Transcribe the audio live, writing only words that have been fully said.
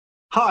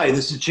Hi,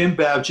 this is Jim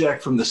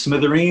Babjack from the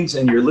Smithereens,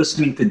 and you're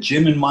listening to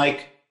Jim and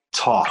Mike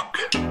Talk.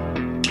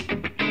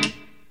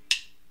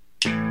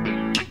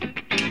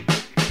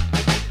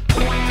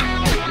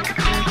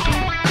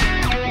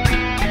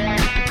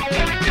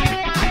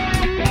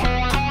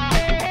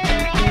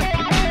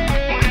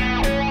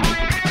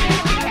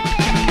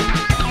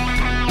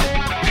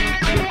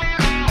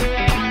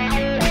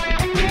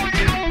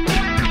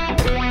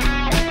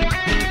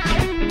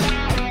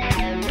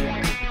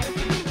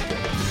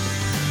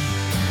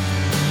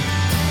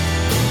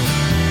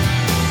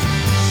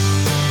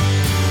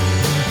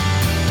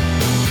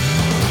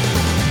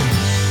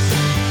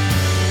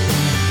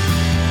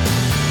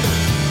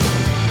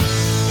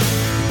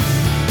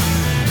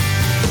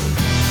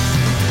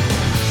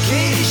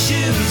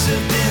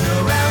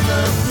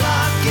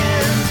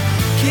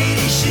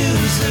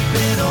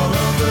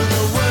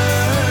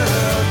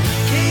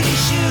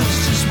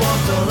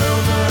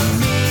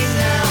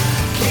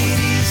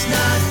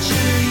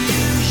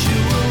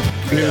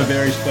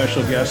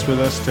 Special guest with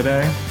us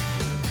today.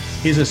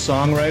 He's a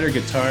songwriter,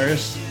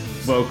 guitarist,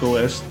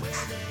 vocalist,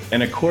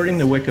 and according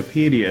to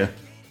Wikipedia,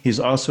 he's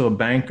also a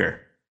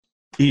banker.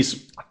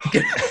 He's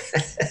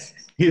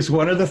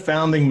one of the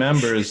founding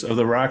members of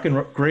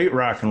the great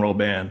rock and roll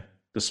band,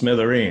 the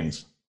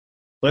Smithereens.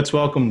 Let's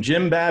welcome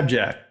Jim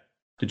Babjack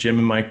to Jim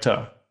and Mike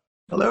Talk.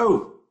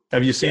 Hello.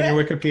 Have you seen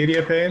your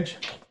Wikipedia page?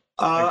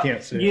 I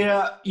can't see.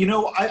 Yeah,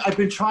 I've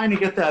been trying to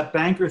get that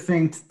banker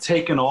thing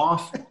taken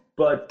off.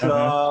 But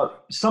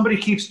somebody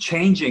keeps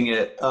changing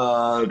it,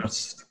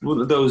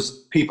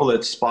 those people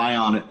that spy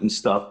on it and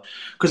stuff.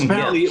 Because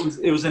apparently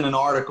it was in an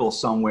article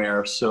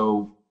somewhere.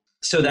 So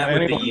that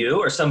would be you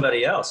or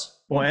somebody else?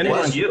 Well,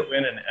 anyone can go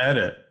in and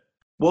edit.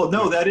 Well,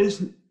 no, that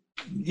is...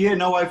 Yeah,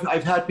 no,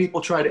 I've had people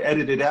try to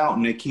edit it out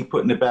and they keep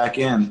putting it back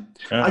in.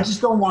 I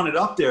just don't want it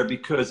up there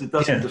because it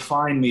doesn't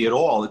define me at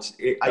all.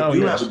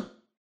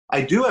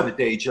 I do have a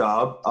day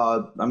job.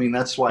 I mean,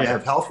 that's why I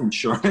have health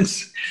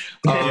insurance.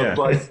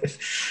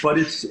 But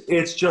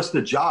it's just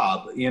a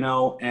job,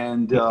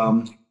 and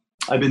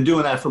I've been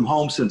doing that from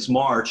home since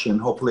March,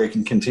 and hopefully I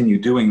can continue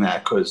doing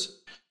that because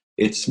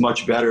it's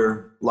much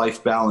better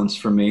life balance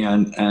for me.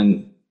 And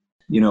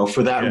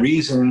for that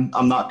reason,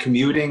 I'm not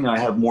commuting. I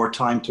have more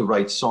time to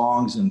write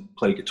songs and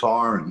play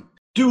guitar and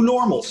do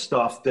normal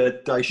stuff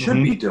that I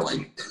should be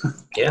doing.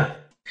 Yeah.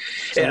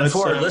 And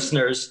for our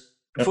listeners...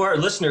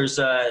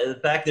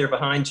 back there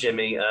behind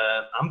Jimmy,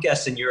 I'm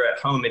guessing you're at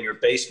home in your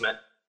basement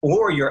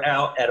or you're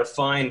out at a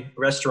fine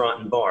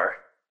restaurant and bar.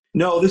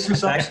 No, this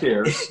is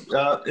upstairs.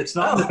 It's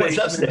not in the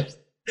basement.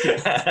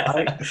 It's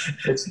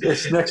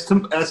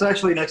upstairs. It's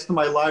actually next to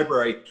my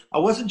library. I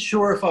wasn't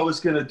sure if I was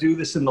going to do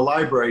this in the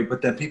library,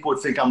 but then people would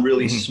think I'm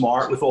really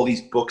smart with all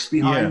these books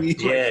behind me.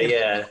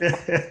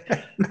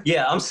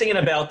 Yeah, I'm seeing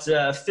about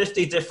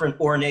 50 different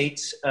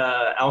ornate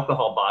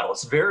alcohol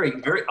bottles. Very,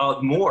 very,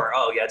 more.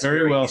 Oh, yeah, it's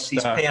very well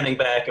he's panning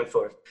back and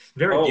forth.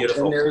 Very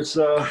beautiful. And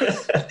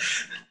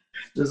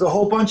there's a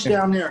whole bunch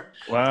down there.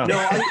 Wow. No,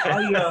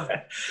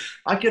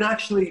 I could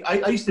actually,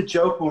 I used to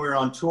joke when we were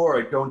on tour,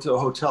 I'd go into a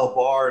hotel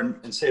bar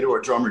and say to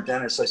our drummer,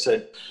 Dennis, I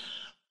said,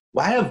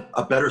 well, I have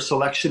a better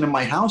selection in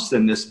my house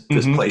than this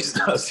place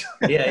does.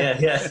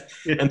 Yeah.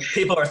 And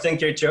people think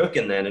you're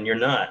joking then, and you're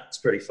not. It's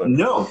pretty funny.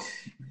 No.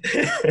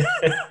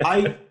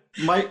 I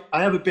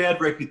have a bad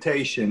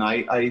reputation.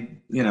 I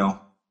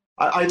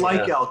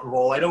like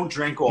alcohol. I don't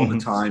drink all the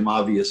time,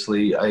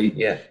 obviously.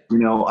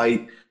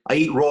 I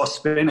eat raw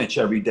spinach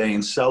every day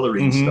and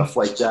celery and stuff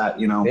like that,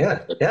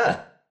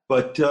 Yeah.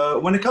 But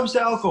when it comes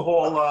to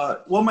alcohol,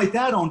 my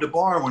dad owned a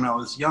bar when I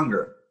was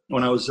younger.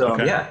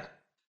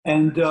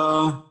 And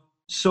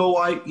so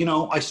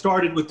I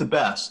started with the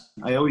best.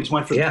 I always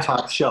went for the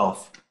top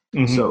shelf.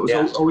 So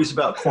it was always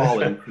about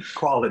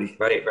quality.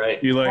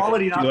 Right. You like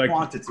quality, not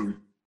quantity.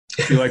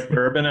 Do you like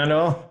bourbon at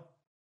all?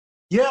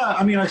 Yeah,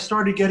 I mean, I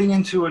started getting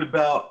into it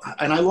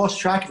and I lost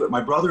track of it.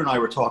 My brother and I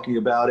were talking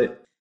about it.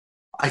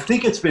 I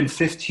think it's been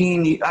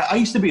 15 years. I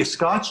used to be a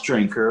Scotch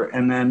drinker,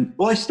 and then,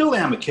 I still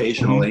am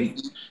occasionally.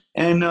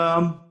 And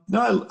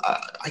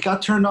I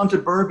got turned on to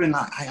bourbon.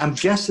 I'm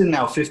guessing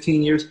now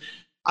 15 years.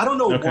 I don't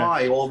know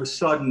why all of a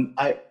sudden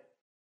I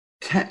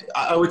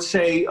would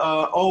say,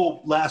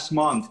 last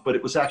month, but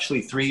it was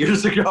actually 3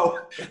 years ago.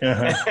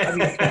 I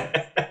mean,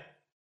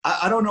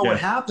 I don't know what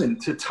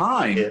happened to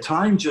time. Yeah.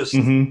 Time just,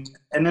 and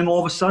then all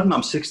of a sudden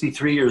I'm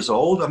 63 years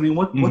old. I mean,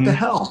 what the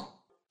hell?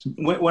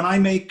 When I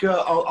make,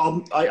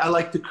 I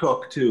like to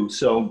cook too.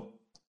 So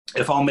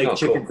if I'll make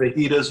chicken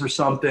fajitas or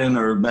something,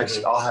 or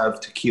I'll have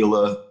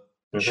tequila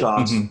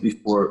shots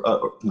before,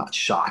 not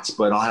shots,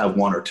 but I'll have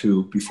one or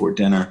two before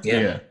dinner.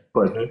 Yeah.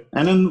 But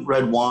and then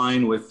red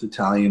wine with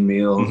Italian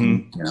meals.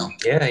 And,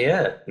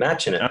 Yeah,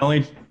 matching it.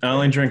 I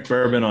only drink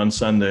bourbon on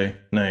Sunday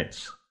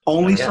nights.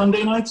 Only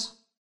Sunday nights?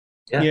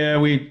 Yeah,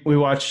 we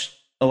watch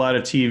a lot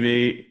of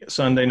TV.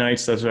 Sunday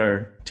nights, that's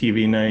our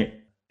TV night.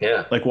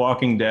 Yeah. Like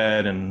Walking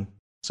Dead, and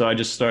so I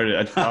just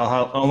started.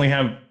 I'll only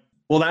have.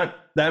 Well,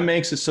 that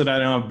makes it so that I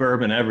don't have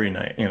bourbon every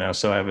night.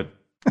 So I have it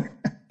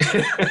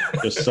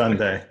just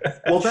Sunday.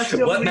 Well, that's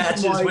the what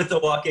matches with The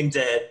Walking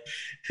Dead.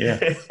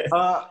 Yeah.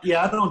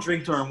 Yeah, I don't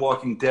drink during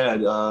Walking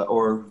Dead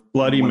or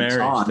Bloody when it's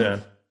Mary's on.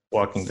 dead.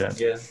 Walking Dead.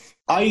 Yeah.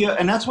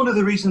 And that's one of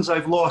the reasons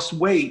I've lost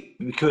weight,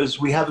 because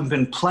we haven't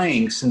been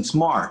playing since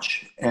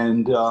March.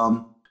 And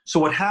so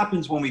what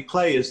happens when we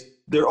play is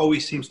there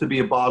always seems to be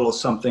a bottle of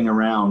something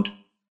around.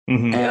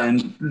 Mm-hmm.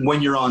 And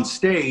when you're on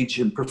stage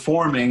and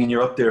performing and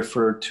you're up there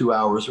for 2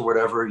 hours or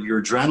whatever,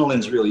 your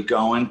adrenaline's really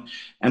going.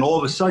 And all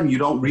of a sudden you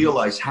don't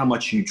realize how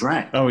much you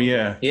drank. Oh,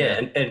 yeah. Yeah.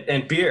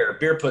 And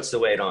beer puts the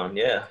weight on.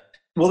 Yeah.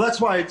 Well,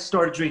 that's why I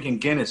started drinking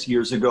Guinness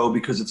years ago,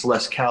 because it's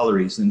less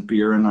calories than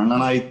beer, and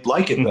I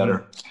like it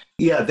better.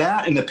 Yeah,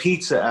 that and the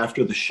pizza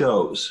after the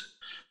shows.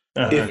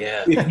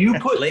 If you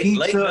put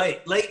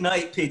late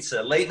night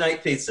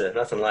pizza,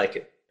 nothing like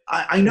it.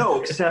 I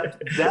know,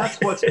 except that's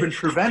what's been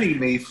preventing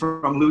me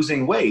from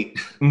losing weight.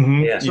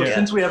 Mm-hmm. Yeah. So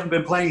since we haven't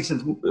been playing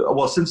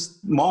since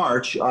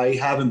March, I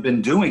haven't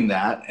been doing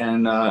that,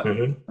 and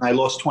I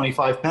lost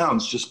 25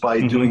 pounds just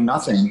by doing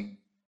nothing.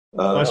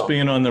 Plus,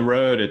 being on the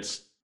road,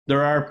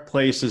 there are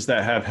places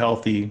that have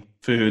healthy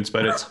foods,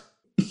 but it's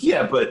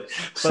but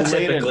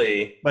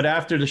typically. But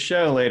after the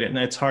show late at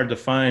night, it's hard to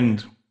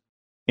find.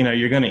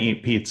 You're going to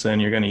eat pizza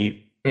and you're going to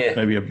eat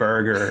maybe a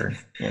burger.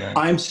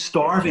 I'm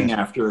starving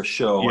after a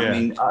show. Yeah. I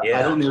mean,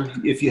 I don't know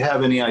if you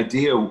have any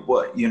idea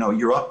what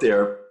you're up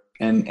there,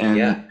 and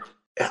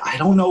I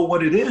don't know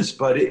what it is,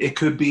 but it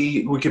could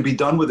be we could be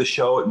done with the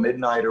show at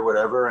midnight or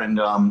whatever, and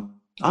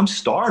I'm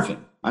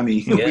starving. I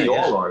mean, we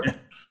all are.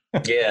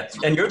 Yeah,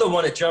 and you're the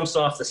one that jumps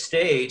off the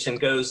stage and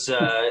goes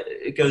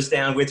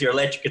down with your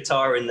electric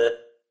guitar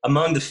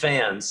among the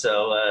fans.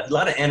 So a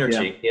lot of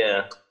energy.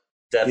 Yeah,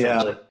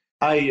 definitely. Yeah.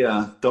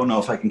 I don't know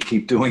if I can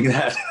keep doing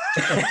that.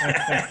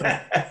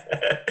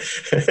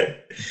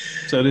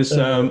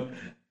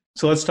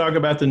 So let's talk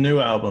about the new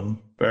album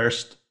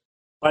first.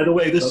 By the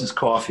way, this is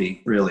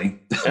coffee, really.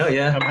 Oh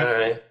yeah, all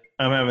right.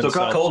 I'm having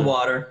cold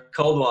water.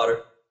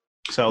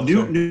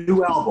 Seltzer.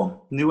 New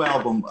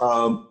album.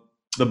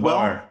 The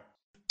Bar.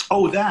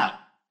 That.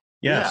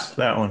 Yes,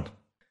 that one.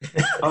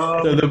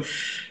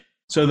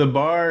 So the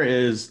Bar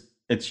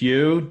it's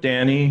you,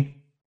 Danny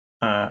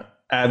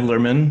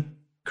Adlerman,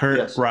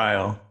 Kurt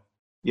Ryle,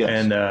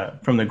 and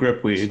from the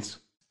Gripweeds.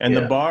 And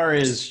the Bar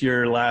is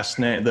your last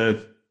name,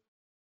 the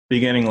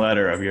beginning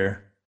letter of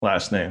your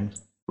last name.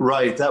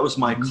 Right. That was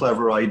my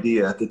clever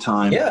idea at the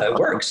time. Yeah, it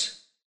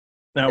works.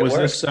 Now, it was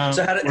works. this?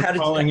 So how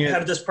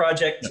did this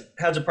project?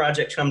 How'd the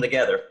project come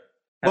together?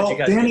 Well,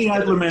 Danny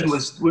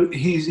Adlerman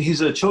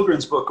he's a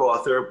children's book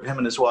author. Him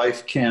and his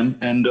wife Kim,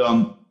 and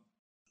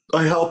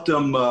I helped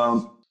him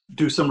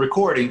do some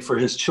recording for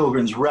his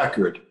children's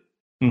record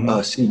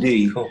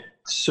CD. Cool.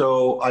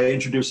 So I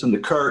introduced him to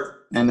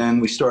Kurt, and then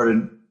we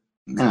started,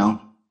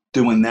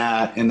 doing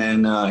that. And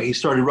then he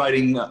started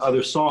writing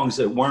other songs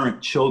that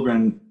weren't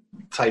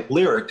children-type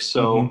lyrics.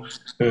 So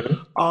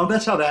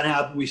that's how that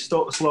happened. We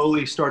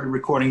slowly started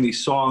recording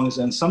these songs,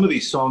 and some of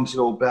these songs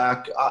go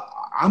back,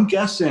 I'm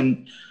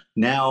guessing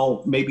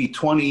now maybe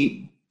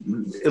 20,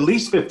 at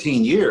least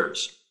 15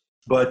 years.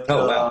 But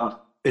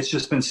it's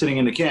just been sitting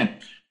in the can.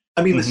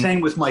 I mean, the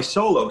same with my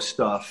solo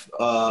stuff.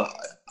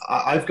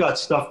 I've got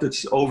stuff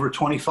that's over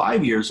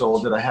 25 years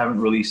old that I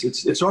haven't released.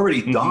 It's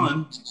already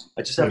done.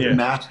 I just have to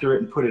master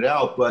it and put it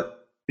out.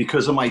 But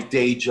because of my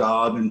day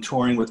job and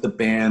touring with the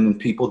band and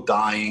people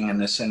dying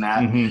and this and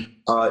that,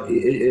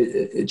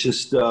 it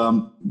just,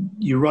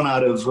 you run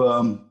out of,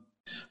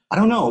 I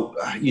don't know,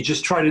 you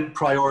just try to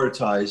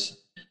prioritize.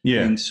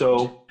 Yeah. And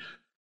so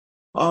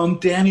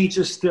Danny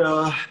just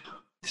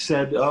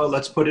said,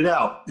 let's put it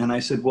out. And I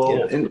said,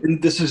 well,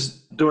 and this is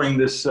during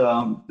this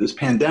this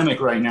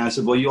pandemic right now. I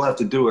said, well, you'll have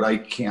to do it.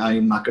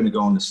 I'm not going to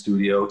go in the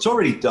studio. It's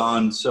already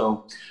done.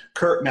 So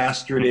Kurt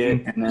mastered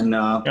it. And then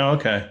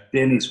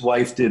Danny's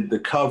wife did the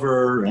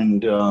cover.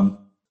 And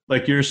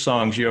like your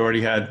songs you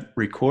already had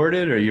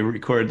recorded, or you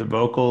recorded the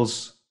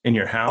vocals in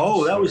your house?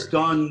 Oh, that was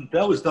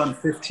done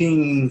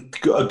 15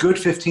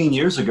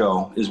 years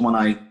ago is when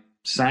I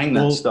sang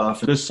that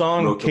stuff. The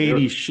song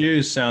Katie's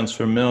Shoes sounds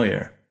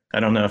familiar. I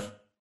don't know if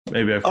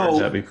maybe I've heard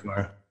that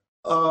before.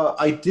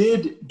 I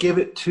did give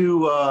it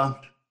to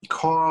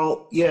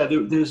Carl. Yeah,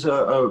 there's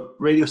a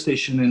radio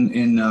station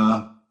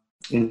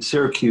in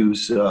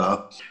Syracuse,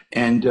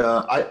 and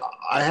I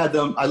had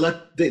them.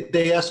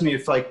 They asked me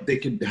if they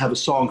could have a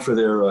song for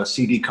their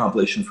CD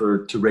compilation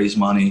to raise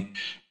money,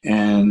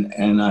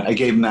 and I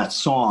gave them that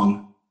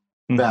song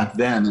back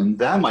then, and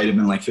that might have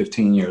been like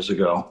 15 years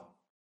ago.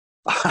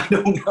 I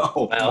don't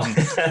know. Wow.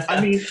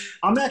 I mean,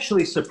 I'm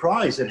actually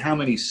surprised at how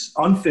many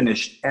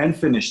unfinished and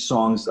finished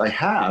songs I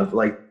have.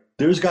 Like,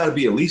 there's got to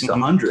be at least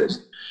 100.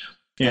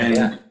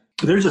 And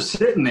they're just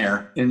sitting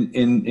there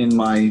in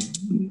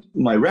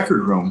my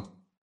record room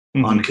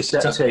on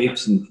cassette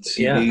tapes and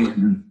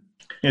CDs.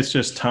 It's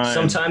just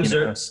time. Sometimes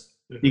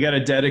you got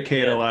to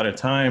dedicate a lot of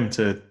time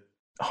to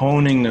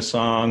honing the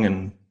song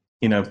and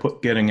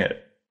getting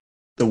it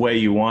the way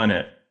you want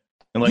it.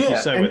 And like you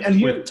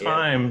said, with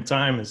time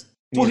is.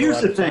 Well,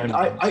 here's the thing.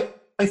 I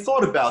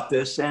thought about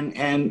this,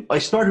 and I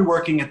started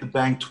working at the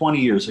bank 20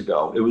 years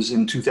ago. It was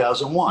in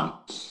 2001.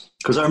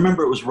 because I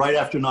remember it was right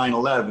after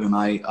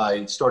 9/11.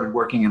 I started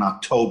working in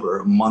October,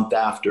 a month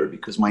after,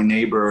 because my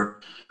neighbor,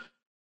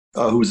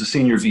 who was a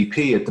senior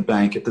VP at the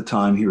bank at the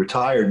time, he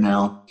retired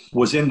now,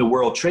 was in the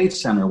World Trade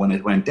Center when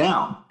it went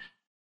down.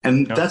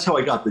 And that's how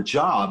I got the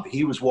job.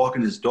 He was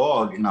walking his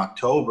dog in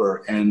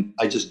October, and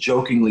I just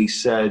jokingly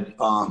said,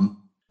 my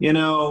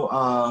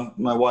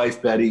wife,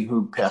 Betty,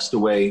 who passed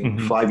away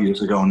 5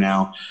 years ago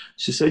now,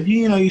 she said,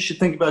 you should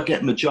think about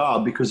getting a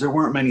job, because there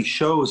weren't many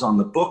shows on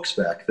the books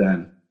back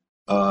then,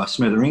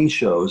 Smithereen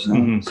shows.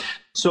 And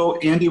so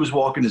Andy was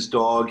walking his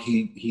dog.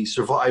 He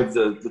survived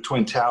the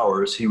Twin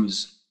Towers. He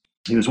was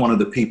one of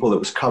the people that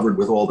was covered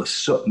with all the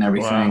soot and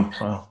everything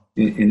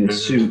in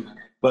his suit.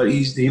 But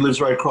he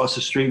lives right across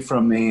the street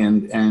from me,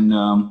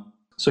 and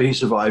so he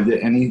survived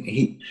it.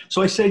 And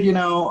so I said, he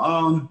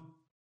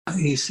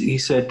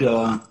said,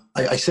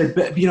 I said,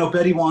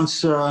 Betty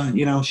wants,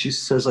 she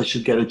says I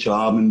should get a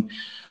job. And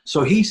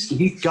so he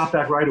got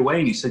back right away,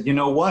 and he said, you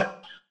know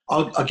what?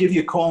 I'll give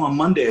you a call on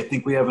Monday. I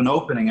think we have an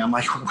opening. I'm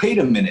like, wait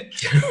a minute.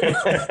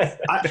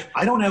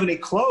 I don't have any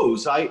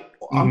clothes. I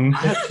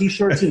have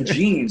T-shirts and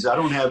jeans. I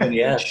don't have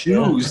any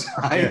shoes.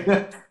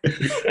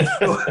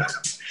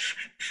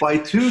 By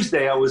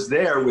Tuesday, I was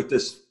there with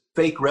this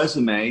fake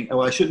resume.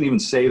 Well, I shouldn't even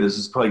say this.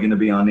 It's probably going to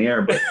be on the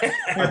air, but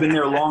I've been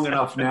there long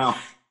enough now.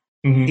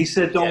 He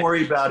said, don't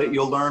worry about it.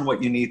 You'll learn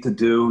what you need to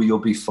do. You'll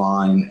be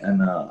fine.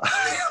 And I'm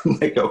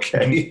like,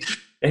 okay.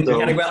 And you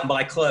got to go out and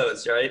buy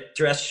clothes, right?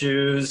 Dress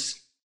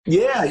shoes.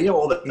 Yeah,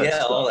 all that.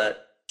 All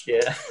that.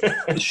 Yeah.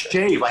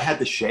 Shave. I had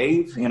to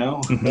shave,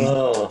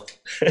 Oh.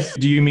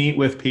 Do you meet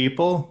with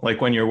people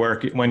like when you're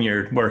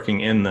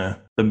working in the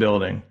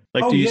building?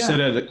 Like, do you sit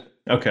at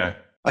okay.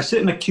 I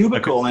sit in a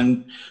cubicle,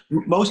 and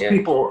most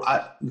people,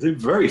 they're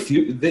very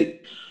few.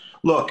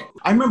 Look,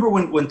 I remember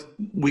when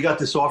we got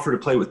this offer to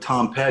play with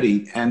Tom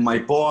Petty, and my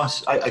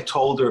boss, I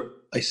told her,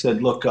 I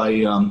said, look,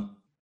 I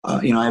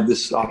have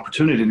this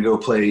opportunity to go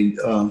play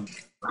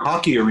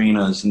hockey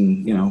arenas,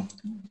 and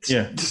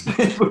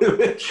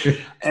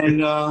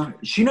and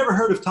she never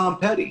heard of Tom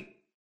Petty.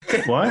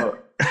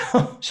 What?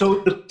 So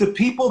the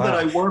people that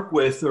I work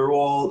with are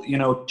all,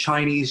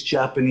 Chinese,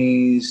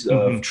 Japanese,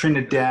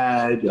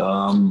 Trinidad.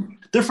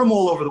 They're from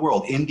all over the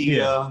world.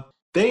 India.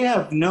 Yeah. They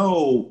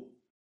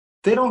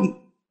don't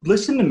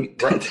listen to me.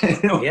 Okay.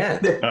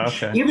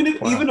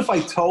 Even if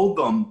I told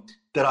them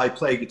that I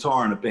play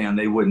guitar in a band,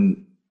 they wouldn't.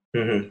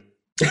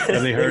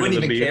 Have they heard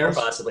wouldn't of the even Beatles? care,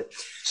 possibly.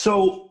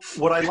 So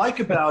what I like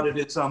about it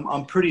is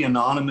I'm pretty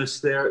anonymous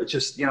there. It's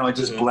just, I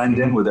just blend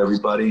in with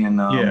everybody,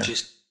 and I'm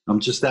just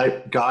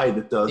that guy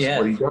that does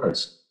what he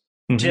does.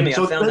 Jimmy,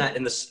 I found that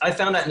in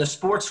the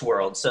sports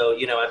world. So,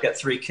 I've got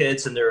 3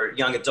 kids, and they're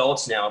young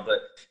adults now, but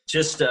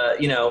just, I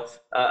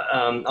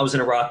was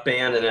in a rock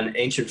band and an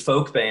ancient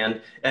folk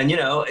band, and,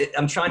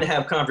 I'm trying to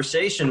have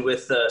conversation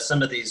with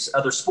some of these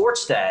other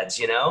sports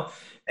dads,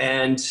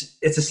 and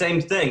it's the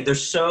same thing. They're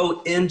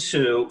so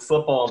into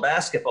football and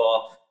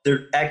basketball.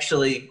 They're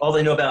actually, all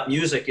they know about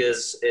music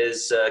is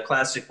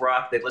classic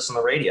rock. They listen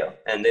to the radio,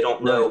 and they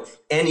don't know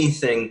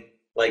anything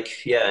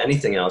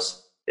anything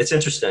else. It's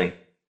interesting.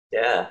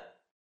 Yeah.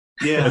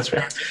 Yeah. That's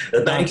right.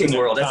 The banking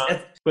world.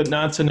 But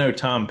not to know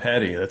Tom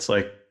Petty. That's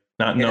like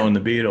not knowing the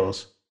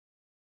Beatles.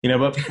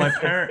 But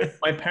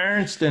my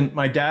parents didn't,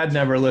 my dad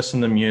never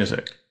listened to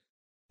music.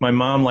 My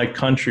mom liked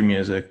country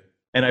music.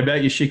 And I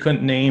bet you she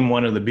couldn't name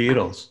one of the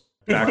Beatles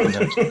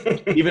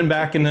even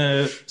back in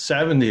the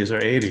 70s or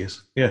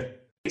 80s. Yeah.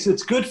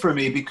 It's good for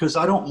me because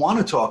I don't want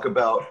to talk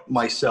about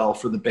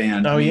myself or the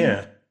band. Oh,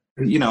 yeah.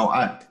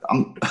 I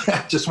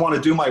just want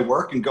to do my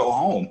work and go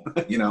home,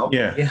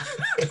 Yeah.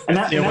 And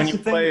that's the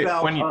thing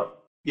about,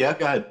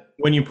 go ahead.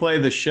 When you play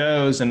the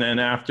shows and then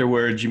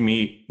afterwards you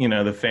meet,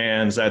 the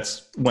fans,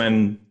 that's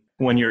when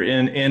you're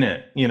in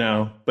it,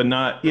 but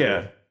not,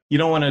 you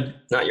don't want to.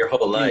 Not your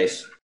whole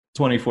life.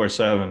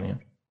 24/7. Yeah.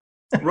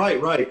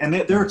 Right. And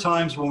there are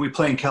times when we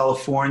play in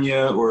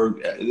California or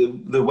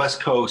the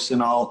West Coast,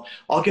 and I'll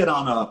get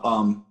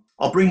on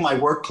I'll bring my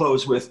work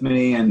clothes with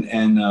me,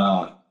 and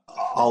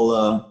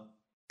I'll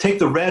take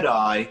the red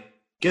eye,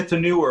 get to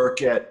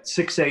Newark at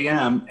 6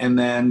 a.m., and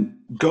then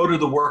go to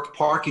the work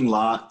parking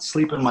lot,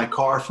 sleep in my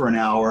car for an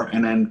hour,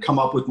 and then come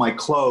up with my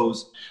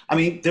clothes. I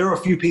mean, there are a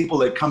few people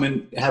that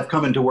have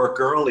come into work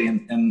early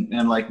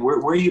and like,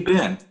 where you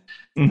been?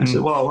 I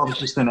said, well, I was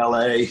just in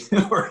LA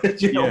or,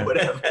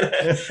 whatever.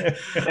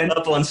 And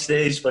up on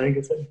stage playing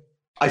guitar.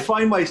 I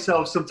find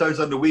myself sometimes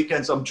on the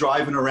weekends, I'm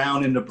driving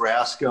around in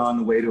Nebraska on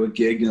the way to a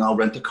gig, and I'll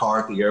rent a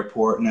car at the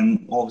airport. And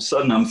then all of a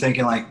sudden I'm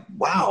thinking like,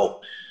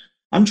 wow,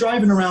 I'm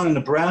driving around in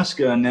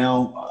Nebraska, and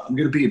now I'm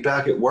going to be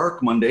back at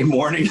work Monday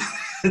morning.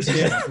 It's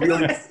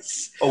really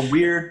a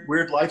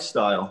weird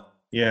lifestyle.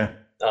 Yeah.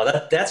 Oh,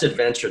 that's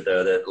adventure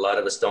though, that a lot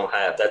of us don't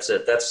have.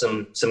 That's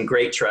some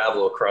great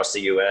travel across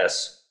the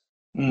U.S.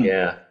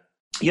 Yeah.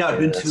 Yeah, I've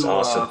been to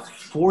awesome.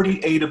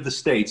 48 of the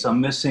states.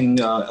 I'm missing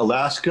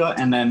Alaska,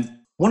 and then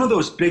one of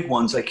those big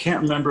ones. I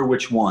can't remember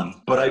which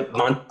one, but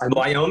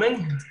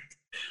Wyoming.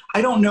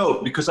 I don't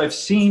know, because I've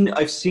seen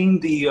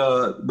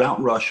the Mount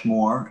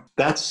Rushmore.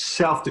 That's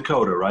South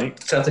Dakota,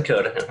 right? South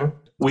Dakota.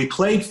 we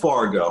played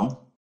Fargo.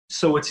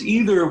 So it's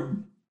either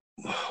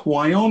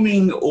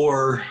Wyoming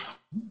or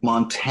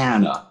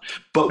Montana.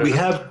 But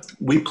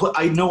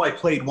I know I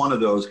played one of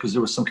those because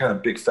there was some kind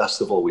of big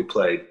festival we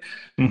played.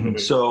 Mm-hmm.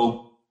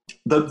 So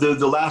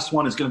the last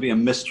one is going to be a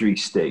mystery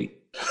state.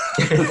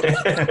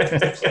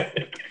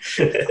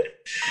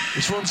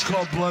 This one's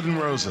called Blood and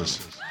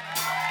Roses.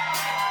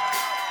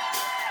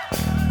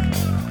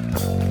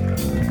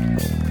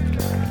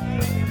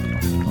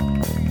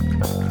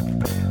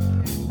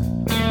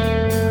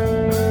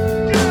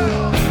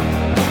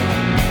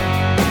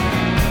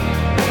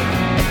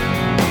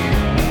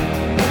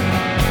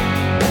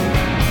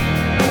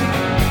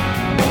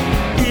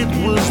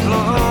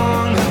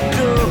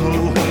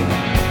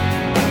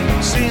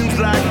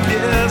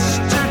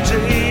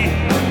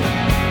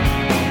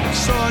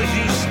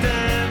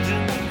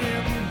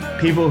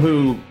 People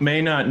who may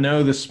not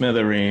know the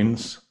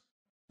Smithereens,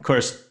 of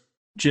course,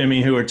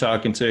 Jimmy, who we're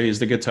talking to, he's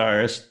the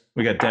guitarist.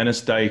 We got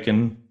Dennis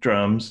Dykin,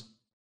 drums,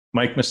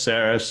 Mike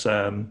Maceras,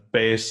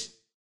 bass,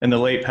 and the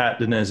late Pat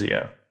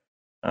Denizio,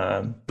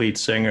 lead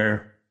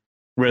singer,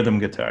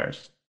 rhythm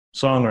guitarist,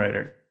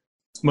 songwriter.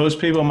 Most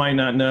people might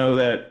not know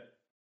that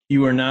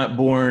you were not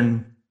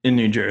born in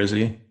New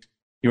Jersey.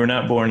 You were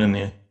not born in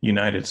the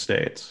United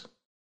States.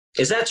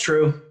 Is that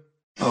true?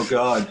 Oh,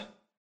 God.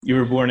 You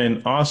were born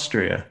in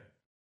Austria.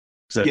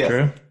 Is that true?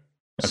 Okay.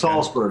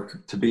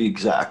 Salzburg, to be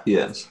exact,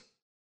 yes.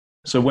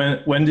 So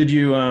when did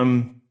you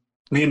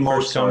Me and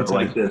Mozart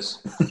like this.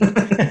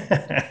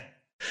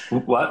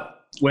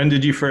 What? When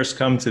did you first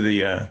come to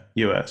the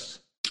U.S.?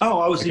 Oh,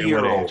 I was a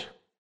year old.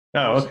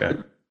 Oh, okay.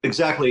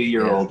 Exactly a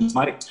year old.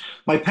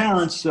 My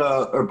parents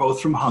are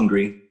both from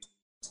Hungary.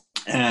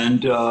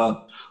 And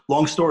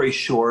long story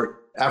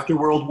short, after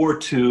World War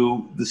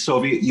II, the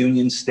Soviet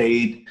Union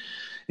stayed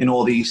in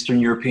all the Eastern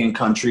European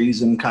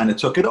countries and kind of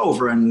took it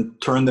over and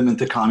turned them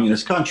into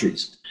communist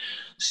countries.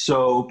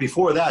 So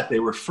before that, they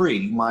were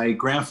free. My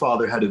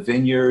grandfather had a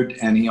vineyard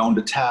and he owned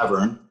a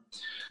tavern.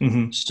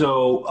 Mm-hmm.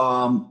 So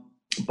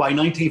by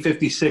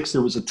 1956,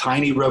 there was a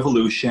tiny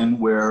revolution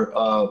where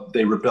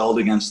they rebelled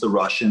against the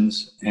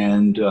Russians.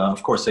 And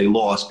of course, they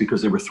lost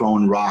because they were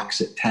throwing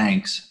rocks at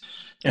tanks.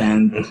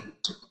 And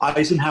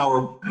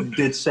Eisenhower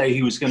did say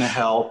he was going to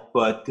help,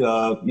 but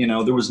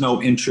there was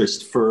no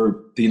interest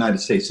for the United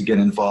States to get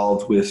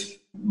involved with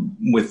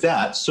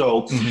that.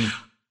 So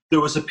there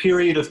was a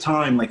period of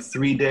time, like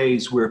 3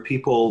 days, where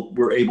people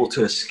were able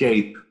to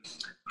escape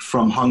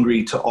from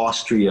Hungary to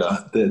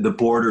Austria. The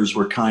borders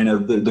were kind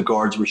of, the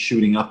guards were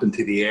shooting up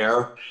into the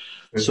air.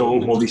 So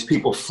all these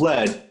people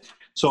fled.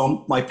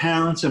 So my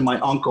parents and my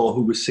uncle,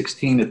 who was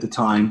 16 at the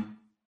time,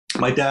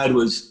 my dad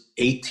was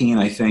 18,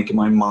 I think, and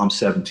my mom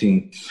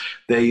 17.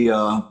 They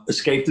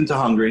escaped into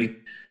Hungary,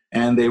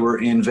 and they were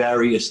in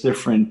various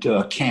different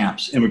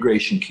camps,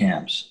 immigration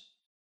camps.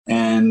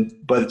 And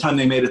by the time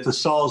they made it to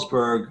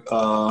Salzburg,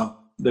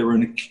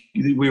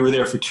 we were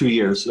there for 2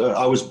 years.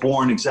 I was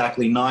born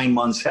exactly 9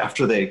 months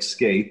after they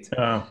escaped.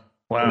 Oh,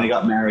 wow! And they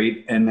got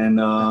married, and then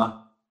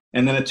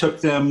it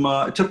took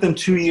them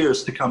 2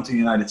 years to come to the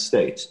United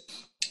States.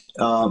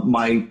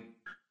 My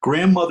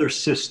grandmother's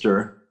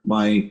sister,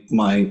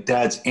 my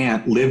dad's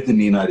aunt, lived in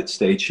the United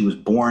States. She was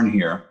born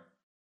here.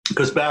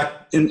 Because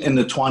back in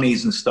the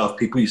 20s and stuff,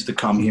 people used to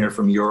come here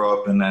from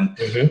Europe, and then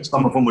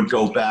some of them would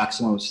go back,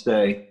 some would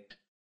stay.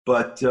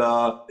 But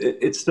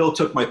it still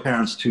took my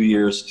parents 2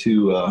 years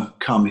to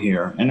come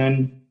here. And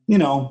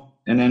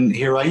then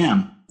here I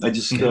am. I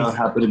just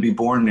happen to be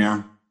born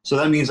there. So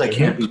that means I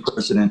can't be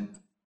president.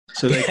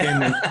 So they came.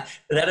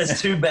 That is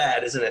too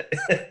bad, isn't it?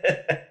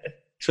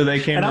 So they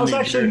came. And I was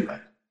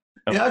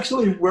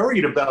actually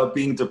worried about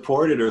being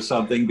deported or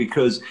something,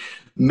 because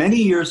many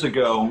years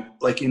ago,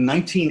 like in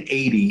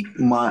 1980,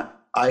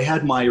 I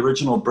had my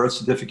original birth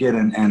certificate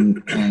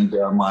and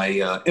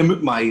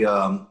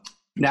my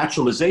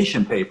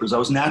naturalization papers. I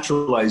was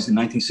naturalized in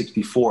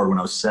 1964 when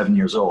I was 7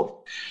 years old.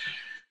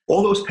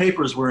 All those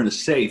papers were in a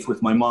safe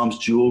with my mom's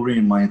jewelry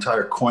and my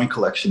entire coin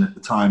collection at the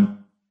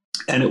time,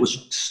 and it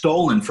was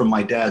stolen from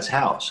my dad's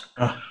house.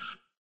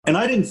 And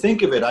I didn't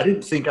think of it. I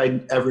didn't think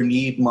I'd ever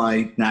need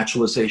my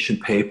naturalization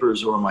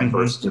papers or my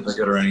birth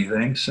certificate or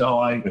anything. So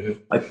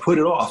I put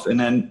it off. And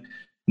then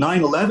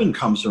 9/11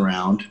 comes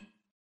around,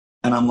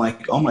 and I'm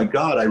like, oh my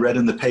God, I read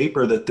in the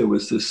paper that there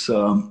was this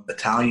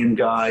Italian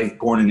guy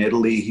born in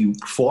Italy. He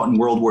fought in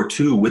World War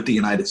II with the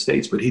United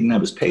States, but he didn't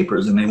have his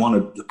papers, and they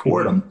wanted to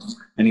deport him.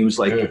 And he was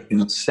like in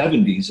the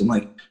 70s. I'm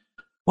like,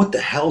 what the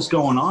hell's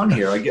going on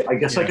here? I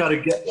guess I got to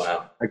get,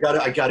 I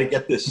got to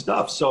get this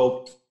stuff.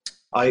 So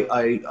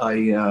I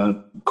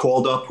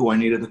called up who I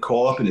needed to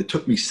call up, and it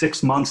took me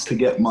 6 months to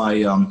get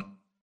my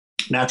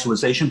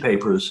naturalization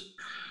papers.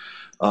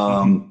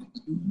 And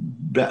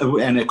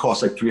it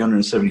cost like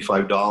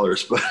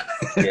 $375, but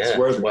it's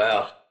worth it.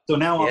 Wow. So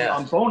now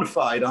I'm bona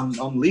fide,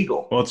 I'm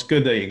legal. Well, it's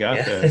good that you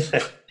got this.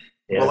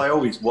 Well, I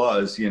always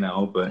was,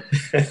 but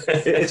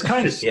it's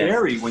kind of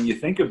scary when you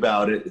think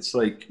about it. It's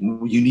like,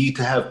 you need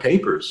to have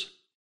papers.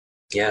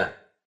 Yeah.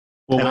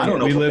 Well, and I don't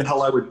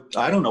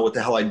know what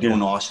the hell I'd do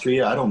in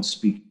Austria. I don't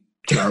speak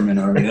German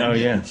or Oh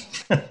yeah.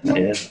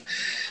 Yeah.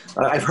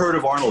 I've heard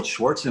of Arnold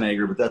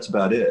Schwarzenegger, but that's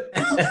about it.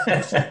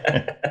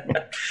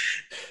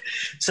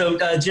 So,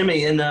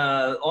 Jimmy, in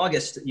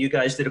August, you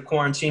guys did a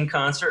quarantine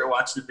concert. I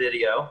watched the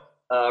video.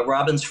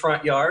 Robin's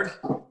Front Yard.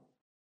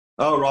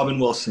 Oh, Robin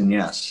Wilson,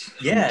 yes.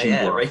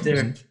 Yeah, right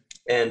there.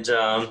 And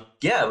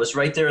it was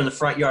right there in the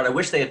front yard. I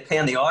wish they had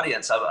panned the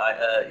audience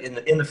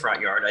in the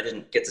front yard. I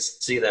didn't get to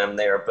see them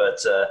there, but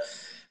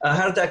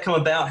how did that come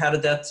about? How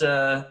did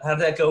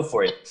that go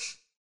for you?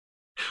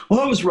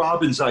 Well, that was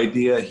Robin's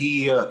idea.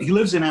 He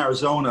lives in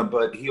Arizona,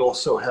 but he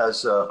also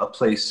has a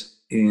place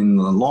in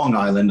Long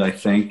Island, I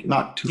think,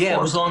 not too far. Yeah,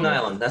 it was Long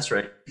Island. That's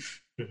right.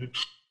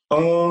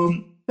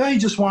 Yeah, he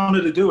just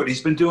wanted to do it.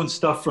 He's been doing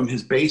stuff from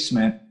his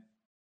basement,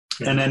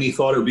 and then he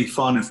thought it would be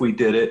fun if we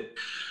did it.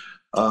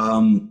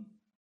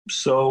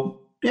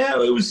 So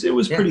yeah, it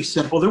was pretty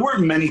simple. There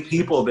weren't many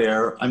people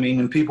there. I mean,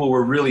 and people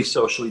were really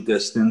socially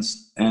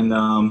distanced, and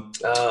it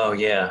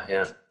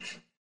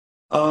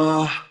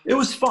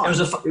was fun.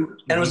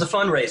 It was a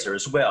fundraiser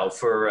as well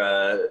for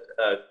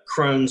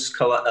Crohn's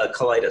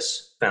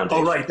Colitis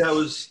Foundation. Oh, right.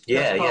 That's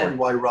probably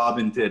why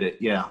Robin did it.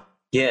 Yeah.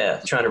 Yeah,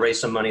 trying to raise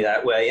some money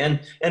that way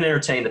and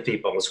entertain the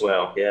people as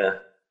well. Yeah.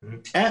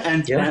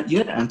 And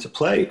to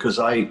play, because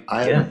I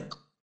haven't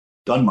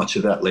done much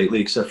of that lately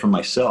except for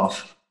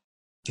myself.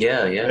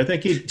 Yeah. I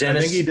think he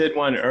did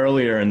one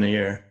earlier in the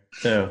year.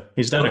 So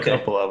he's done a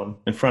couple of them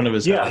in front of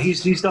his house.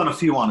 He's done a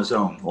few on his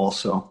own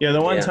also. Yeah,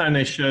 the one time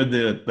they showed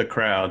the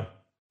crowd,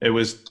 it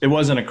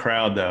wasn't a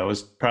crowd though. It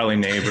was probably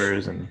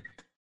neighbors and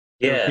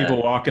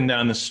people walking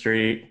down the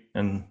street.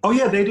 And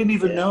they didn't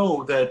even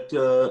know that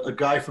a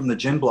guy from the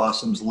Gin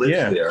Blossoms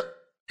lived there.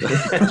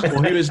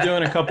 Well, he was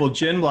doing a couple of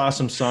Gin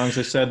Blossom songs.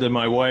 I said to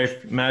my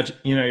wife, "Imagine,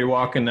 you're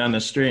walking down the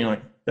street, and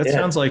like that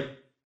sounds like,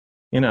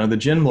 the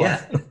Gin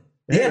Blossom."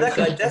 Yeah,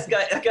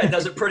 that guy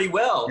does it pretty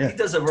well. Yeah. He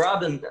does a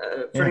Robin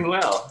pretty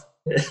well.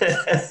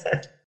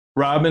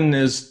 Robin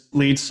is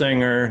lead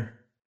singer,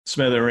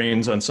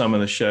 Smithereens on some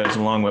of the shows,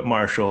 along with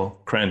Marshall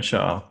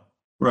Crenshaw.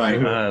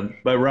 Right.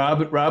 But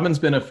Robin's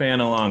been a fan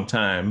a long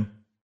time.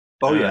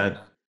 Oh yeah.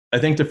 I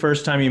think the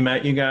first time he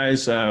met you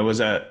guys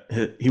was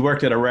he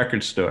worked at a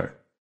record store.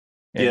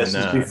 Yes,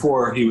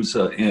 before he was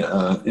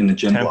in the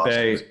Gin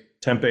Blossoms.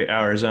 Tempe,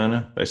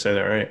 Arizona. Did I say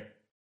that right?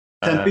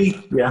 Tempe,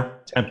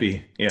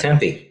 Tempe, yeah.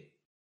 Tempe.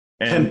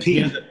 And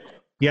he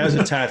has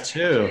a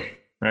tattoo,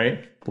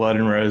 right? Blood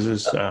and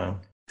Roses.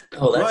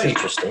 That's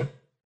interesting.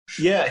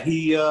 Yeah,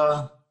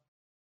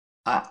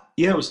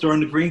 it was during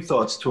the Green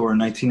Thoughts tour in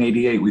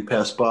 1988. We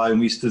passed by and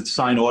we used to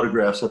sign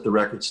autographs at the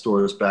record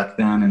stores back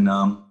then. And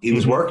he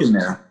was working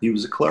there. He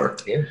was a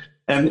clerk. Yeah.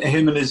 And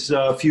him and his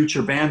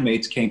future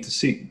bandmates came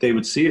they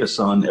would see us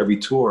on every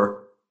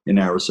tour in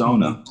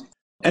Arizona.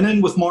 And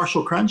then with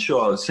Marshall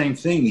Crenshaw, same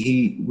thing.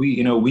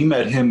 We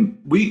met him.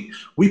 We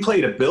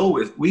played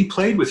we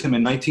played with him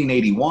in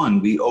 1981.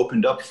 We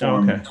opened up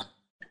for him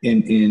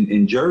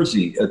in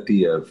Jersey at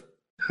the,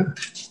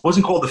 it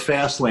wasn't called the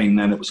Fast Lane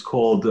then. It was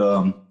called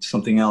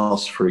something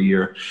else for a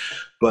year.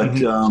 But, we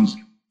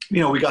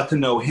got to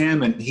know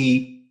him, and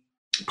he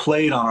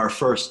played on our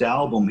first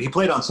album. He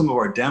played on some of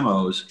our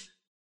demos,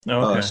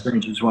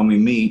 Strangers When We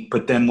Meet.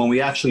 But then when we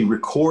actually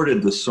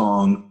recorded the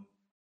song,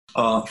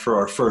 for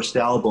our first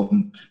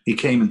album, he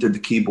came and did the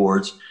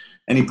keyboards,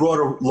 and he brought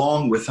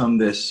along with him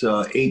this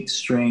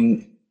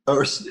 8-string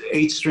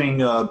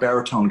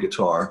baritone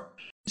guitar.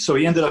 So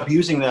he ended up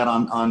using that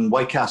on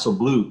White Castle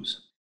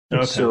Blues.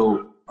 Okay.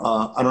 So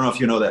I don't know if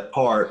you know that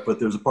part, but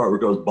there's a part where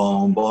it goes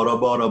boom, bada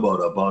bada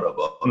bada bada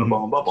bada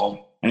boom, boom.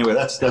 Anyway,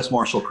 that's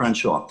Marshall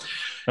Crenshaw.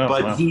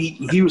 But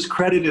he was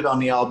credited on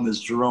the album as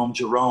Jerome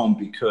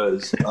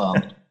because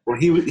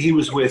he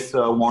was with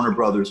Warner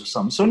Brothers or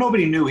something, so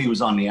nobody knew he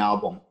was on the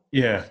album.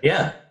 Yeah.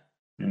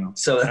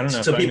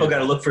 So people got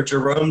to look for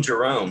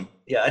Jerome.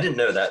 Yeah, I didn't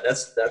know that.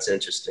 That's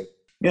interesting.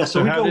 Yeah,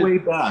 so we go way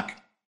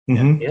back.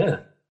 Mm-hmm.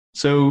 Yeah.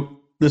 So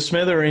the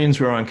Smithereens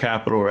were on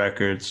Capitol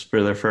Records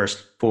for their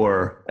first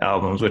 4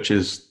 albums, which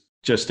is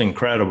just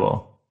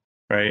incredible,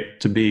 right?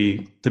 To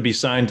be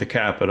signed to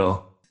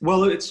Capitol.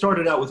 Well, it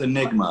started out with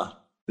Enigma.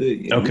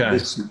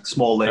 This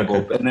small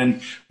label, and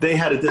then they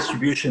had a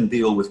distribution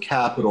deal with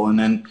Capitol, and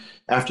then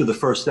after the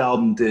first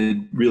album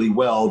did really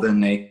well, then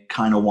they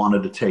kind of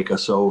wanted to take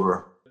us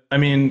over. I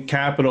mean,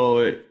 Capitol,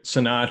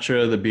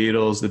 Sinatra, the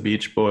Beatles, the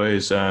Beach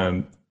Boys.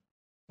 Wayne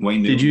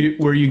Newton.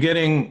 Were you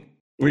getting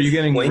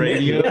Wayne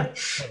radio? Newton,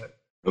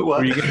 What?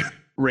 Were you getting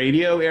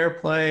radio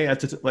airplay?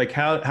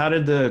 How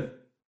did the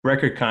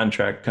record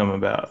contract come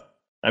about?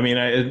 I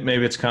mean,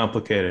 maybe it's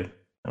complicated.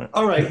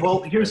 All right.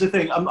 Well, here's the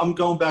thing. I'm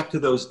going back to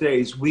those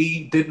days.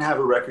 We didn't have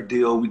a record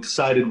deal. We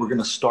decided we're going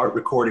to start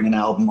recording an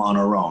album on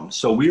our own.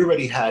 So we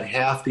already had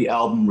half the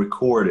album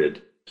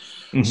recorded.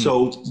 Mm-hmm.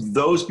 So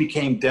those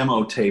became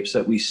demo tapes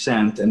that we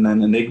sent, and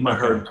then Enigma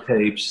heard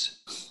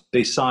tapes.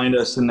 They signed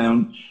us, and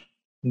then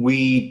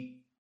we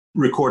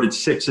recorded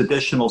 6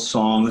 additional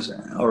songs,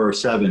 or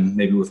 7,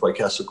 maybe with White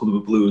Castle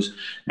Blues.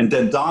 And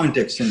then Don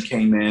Dixon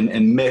came in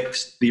and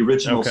mixed the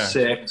original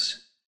 6.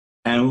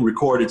 And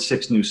recorded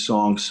 6 new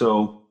songs.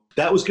 So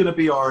that was going to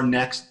be our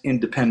next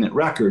independent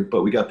record,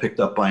 but we got picked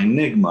up by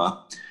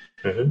Enigma,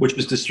 which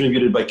was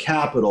distributed by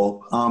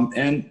Capitol.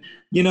 And,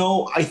 you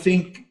know, I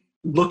think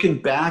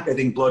looking back, I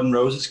think Blood and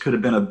Roses could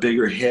have been a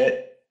bigger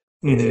hit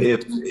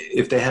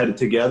if they had it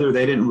together.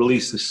 They didn't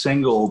release the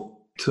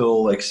single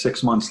till like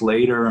 6 months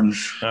later. And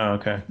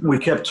we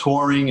kept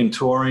touring and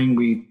touring.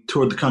 We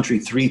toured the country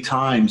 3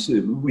 times.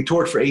 We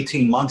toured for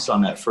 18 months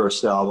on that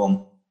first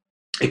album.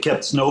 It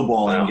kept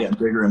snowballing, getting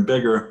bigger and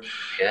bigger.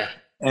 Yeah.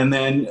 And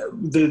then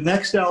the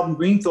next album,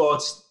 Green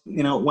Thoughts,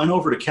 you know, went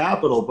over to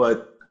Capitol,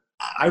 but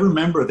I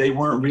remember they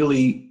weren't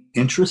really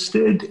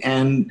interested,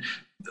 and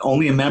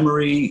Only a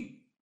Memory,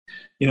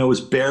 you know,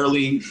 was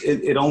barely,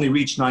 it only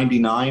reached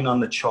 99 on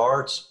the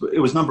charts. It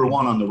was number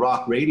 1 on the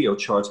rock radio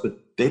charts, but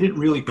they didn't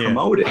really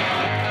promote it.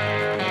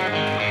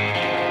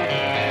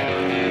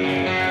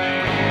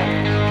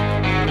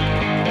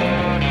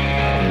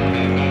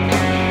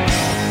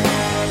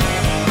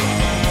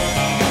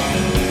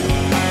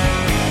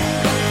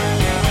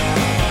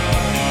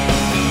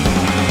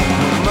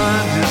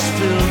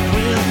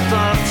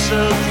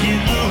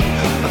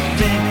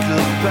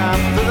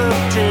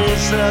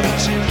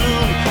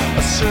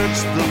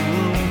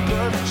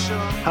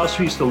 House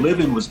We Used to Live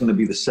In was going to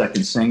be the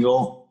second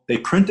single. They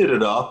printed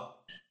it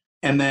up,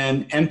 and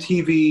then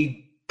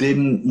MTV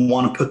didn't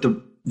want to put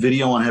the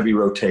video on heavy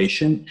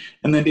rotation,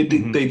 and then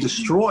they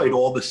destroyed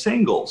all the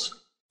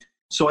singles.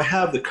 So I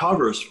have the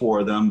covers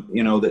for them,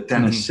 you know, that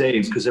Dennis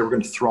saved because they were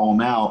going to throw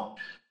them out.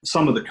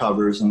 Some of the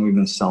covers, and we've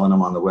been selling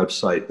them on the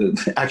website,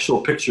 the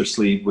actual picture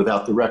sleeve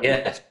without the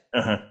record.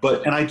 Yeah.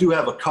 And I do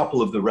have a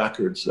couple of the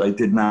records. I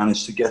did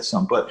manage to get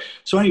some. But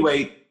so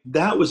anyway,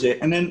 that was it.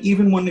 And then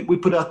even when we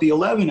put out the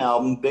 11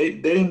 album, they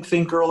didn't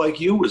think Girl Like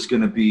You was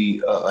going to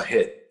be a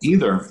hit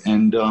either.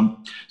 And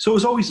so it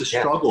was always a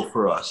struggle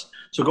for us.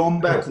 So going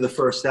back to the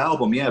first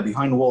album,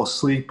 Behind the Wall of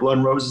Sleep, Blood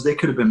and Roses, they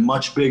could have been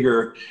much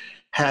bigger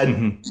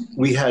had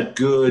we had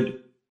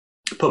good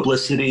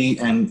publicity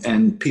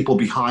and people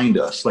behind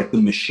us, like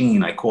The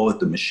Machine. I call it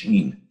The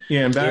Machine.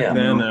 Yeah, and back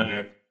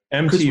then,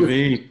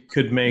 MTV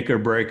could make or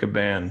break a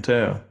band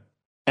too.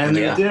 And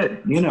they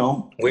did, you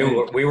know.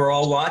 We were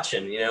all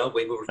watching, you know.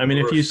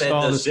 If you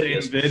saw the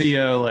same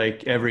video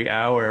like every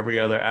hour, every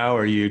other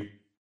hour,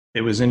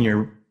 it was in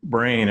your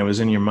brain, it was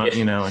in your mind,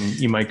 you know, and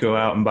you might go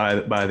out and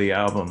buy the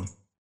album.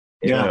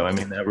 Yeah, so, I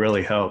mean, that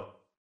really helped.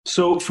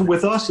 So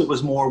with us, it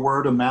was more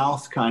word of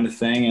mouth kind of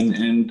thing,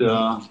 and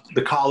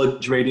the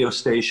college radio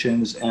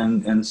stations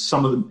and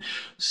some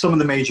of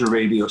the major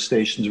radio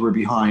stations were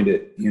behind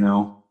it, you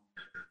know.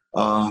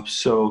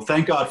 So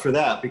thank God for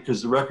that,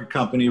 because the record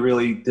company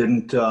really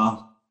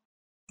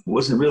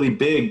wasn't really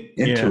big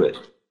into it.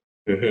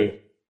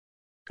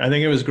 I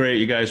think it was great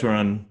you guys were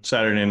on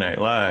Saturday Night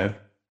Live.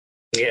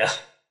 Yeah,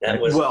 that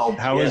was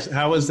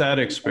how was that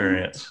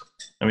experience?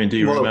 I mean, do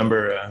you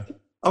remember?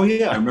 Oh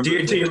yeah, I remember. Do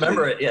you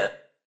remember it? Yeah.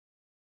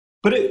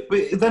 But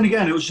then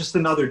again, it was just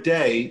another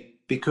day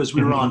because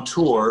we were on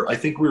tour. I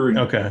think we were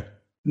in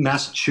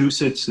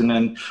Massachusetts, and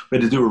then we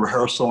had to do a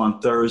rehearsal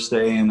on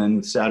Thursday, and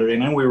then Saturday,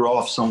 and then we were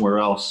off somewhere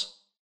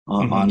else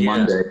on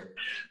Monday.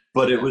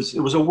 But it was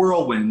a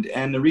whirlwind,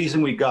 and the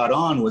reason we got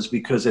on was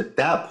because at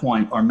that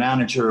point our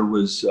manager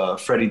was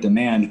Freddie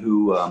DeMann,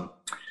 who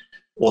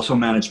also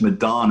managed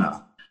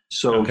Madonna.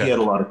 So he had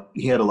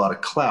a lot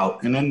of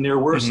clout, and then there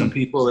were some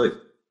people at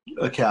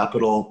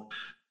Capitol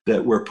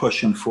that were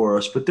pushing for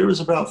us, but there was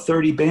about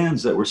 30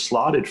 bands that were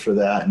slotted for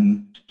that,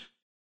 and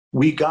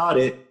we got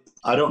it.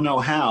 I don't know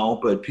how,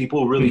 but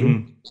people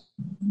really,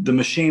 the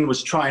machine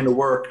was trying to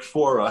work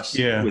for us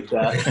with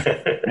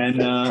that.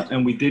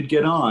 And we did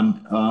get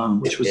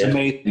on, which was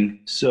amazing.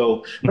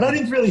 So, but I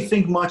didn't really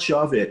think much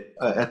of it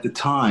at the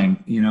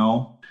time, you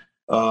know.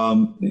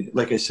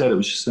 Like I said, it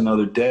was just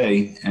another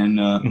day. And,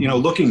 you know,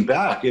 looking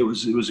back, it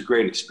was a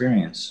great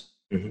experience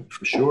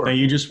for sure. Now,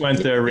 you just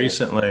went there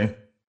recently.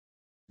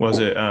 Was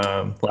it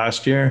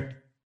last year?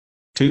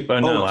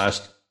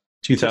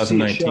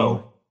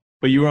 2019.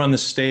 But you were on the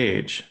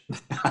stage,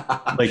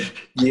 like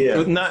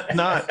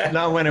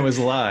not when it was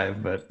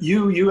live, but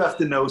you have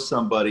to know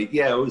somebody.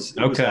 Yeah, it was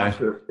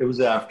after. It was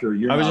after.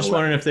 I was just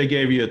wondering if they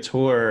gave you a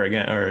tour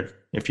again, or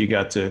if you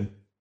got to.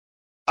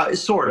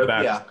 Sort of,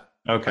 yeah.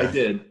 Okay. I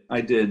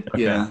did.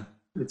 Okay. Yeah,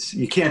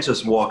 you can't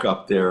just walk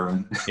up there.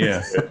 And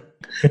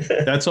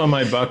That's on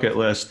my bucket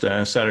list.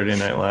 Saturday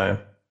Night Live.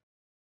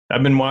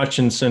 I've been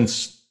watching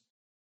since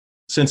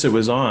it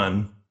was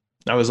on.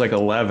 I was like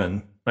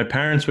 11. My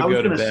parents would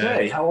go to bed. I was going to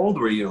say, how old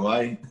were you?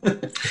 Well,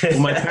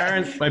 my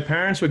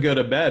parents would go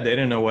to bed. They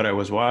didn't know what I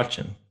was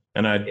watching,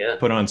 and I'd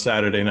put on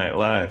Saturday Night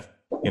Live.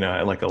 You know,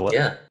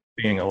 at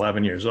being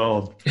 11 years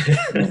old.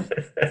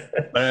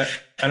 But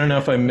I don't know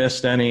if I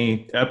missed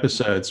any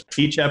episodes.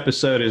 Each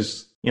episode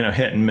is, you know,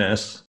 hit and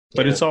miss,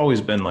 but it's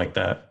always been like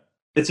that.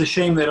 It's a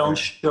shame they don't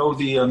show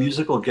the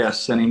musical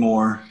guests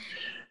anymore.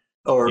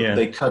 Or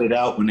they cut it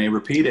out when they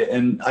repeat it.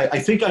 And I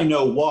think I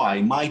know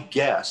why. My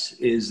guess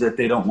is that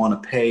they don't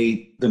want to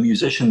pay the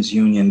musicians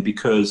union,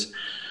 because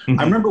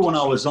I remember when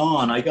I was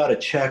on, I got a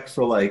check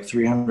for like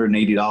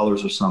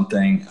 $380 or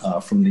something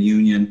from the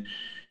union.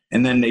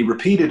 And then they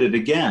repeated it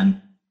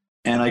again.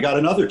 And I got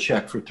another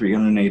check for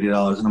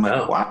 $380. And I'm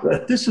like, wow,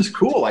 this is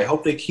cool. I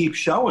hope they keep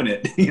showing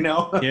it,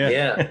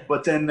 Yeah.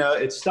 But then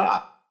it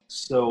stopped.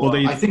 So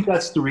I think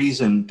that's the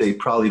reason they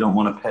probably don't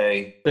want to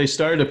pay. They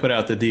started to put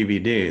out the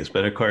DVDs,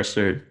 but of course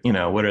they're,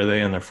 what are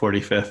they in their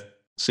 45th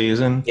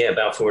season? Yeah,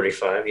 about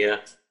 45, yeah.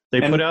 They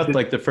put out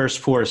like the first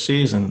 4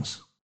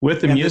 seasons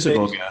with the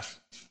musical guest.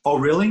 Oh,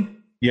 really?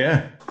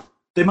 Yeah.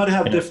 They might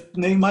have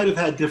they might have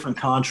had different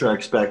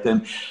contracts back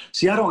then.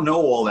 See, I don't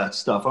know all that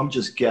stuff. I'm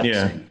just guessing.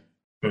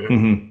 Yeah.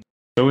 Mm-hmm.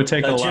 It would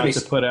take a lot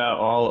to put out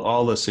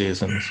all the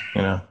seasons,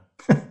 Yeah.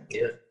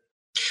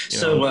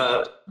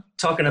 So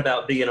talking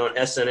about being on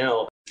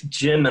SNL,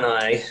 Jim and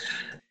I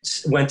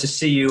went to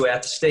see you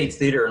at the State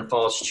Theater in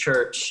Falls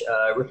Church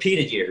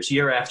repeated years,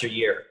 year after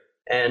year.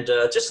 And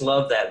just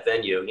love that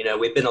venue.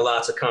 We've been to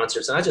lots of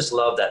concerts, and I just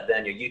love that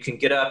venue. You can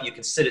get up, you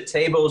can sit at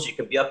tables, you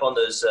can be up on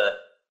those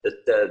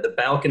the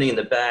balcony in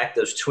the back,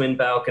 those twin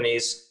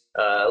balconies,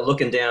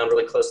 looking down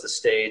really close to the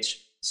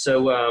stage.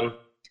 So,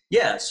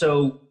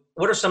 so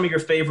what are some of your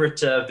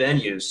favorite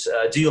venues?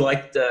 What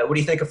do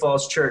you think of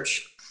Falls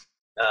Church,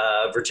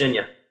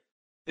 Virginia?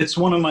 It's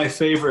one of my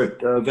favorite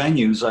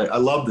venues. I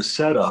love the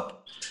setup.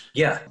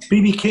 Yeah.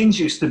 B.B. King's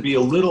used to be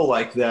a little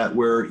like that,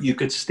 where you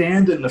could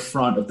stand in the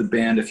front of the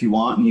band if you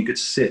want, and you could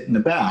sit in the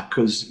back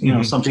because,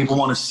 some people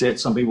want to sit,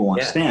 some people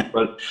want to stand.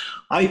 But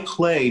I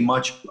play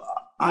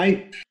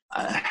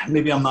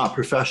maybe I'm not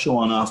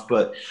professional enough,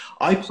 but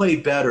I play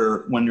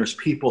better when there's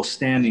people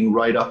standing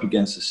right up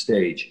against the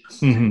stage.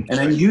 Mm-hmm. And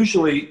then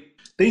usually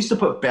they used to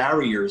put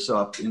barriers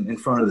up in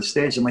front of the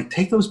stage. I'm like,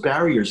 take those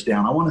barriers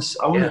down. I want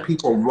the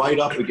people right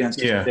up against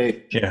the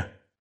stage. Yeah.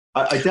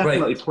 I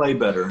definitely play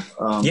better.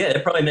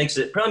 It probably makes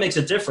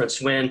a difference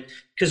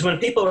because when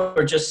people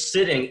are just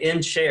sitting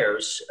in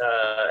chairs,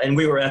 and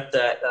we were at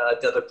that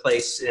the other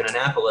place in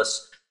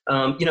Annapolis,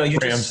 you're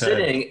just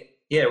sitting.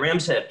 Yeah,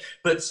 Ram's Head.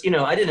 But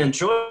I didn't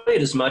enjoy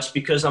it as much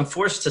because I'm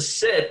forced to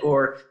sit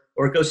or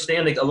go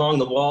standing along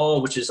the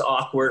wall, which is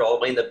awkward, all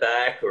the way in the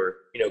back, or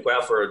go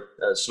out for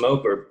a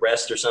smoke or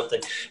rest or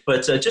something.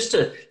 But just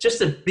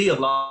to be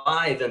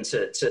alive and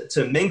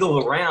to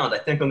mingle around, I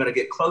think I'm going to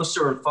get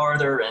closer and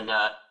farther and.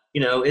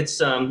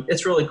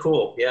 It's really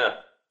cool. Yeah.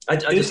 I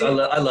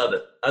love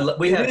it.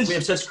 We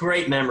have such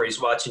great memories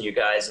watching you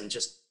guys and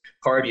just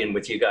partying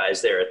with you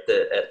guys there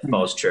at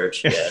Falls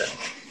Church. Yeah.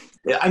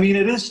 Yeah. I mean,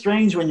 it is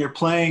strange when you're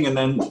playing and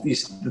then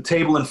the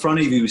table in front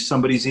of you,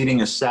 somebody's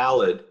eating a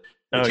salad.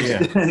 Oh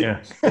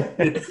yeah.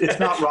 It's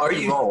not rock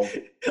and roll.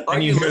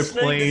 And you hear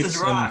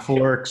plates and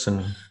forks and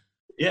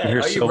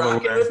are you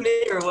rocking with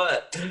me or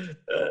what?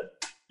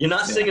 You're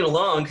not singing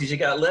along because you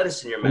got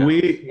lettuce in your mouth.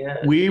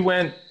 We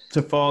went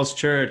to Falls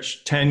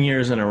Church 10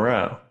 years in a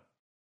row,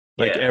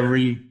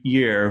 every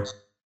year.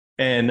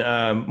 And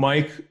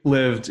Mike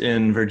lived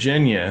in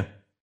Virginia.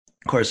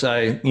 Of course,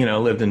 I,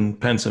 lived in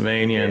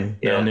Pennsylvania and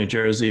now New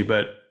Jersey,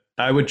 but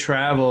I would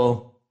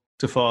travel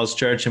to Falls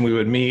Church and we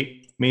would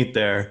meet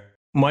there.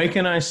 Mike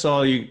and I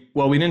saw you.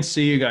 Well, we didn't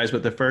see you guys,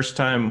 but the first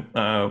time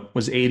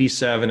was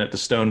 87 at the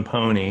Stone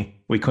Pony.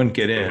 We couldn't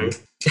get in.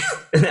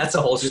 Mm-hmm. That's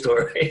a whole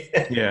story.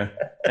 Yeah.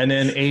 And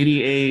then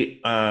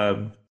 88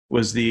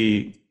 was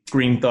the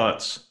Green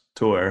Thoughts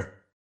tour.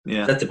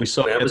 Yeah. We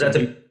saw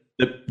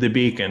the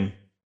Beacon.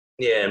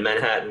 Yeah, in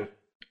Manhattan.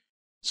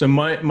 So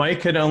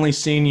Mike had only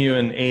seen you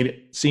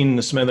seen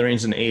the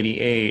Smithereens in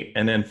 88,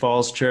 and then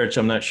Falls Church,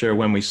 I'm not sure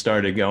when we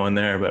started going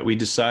there, but we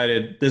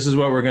decided this is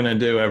what we're going to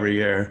do every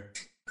year.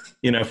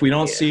 If we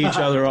don't see each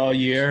other all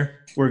year,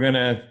 we're going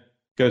to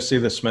go see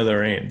the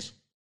Smithereens.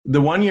 The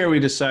one year we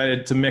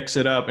decided to mix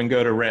it up and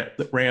go to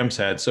Ram's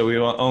Head, so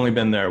we've only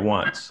been there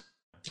once.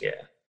 Yeah.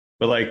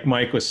 But like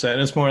Mike was saying,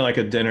 it's more like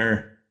a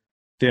dinner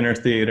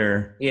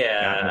theater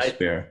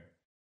atmosphere.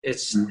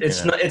 It's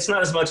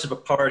not as much of a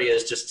party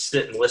as just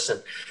sit and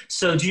listen.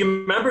 So do you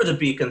remember the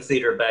Beacon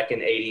Theater back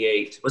in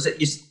 88? Was it,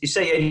 you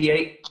say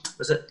 88?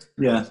 Was it?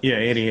 Yeah. Yeah,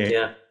 88.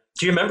 Yeah.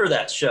 Do you remember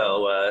that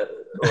show?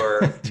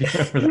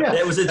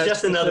 Was it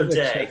just another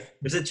day?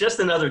 Was it just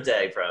another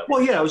day, probably?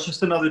 Well, yeah, it was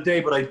just another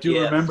day, but I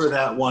do remember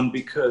that one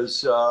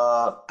because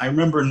I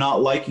remember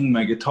not liking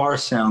my guitar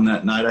sound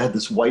that night. I had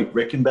this white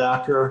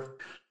Rickenbacker,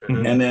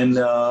 and then,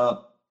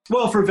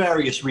 for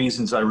various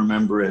reasons I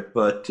remember it,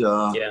 but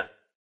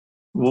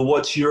well,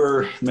 what's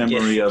your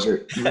memory of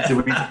it?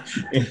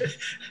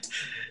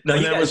 No,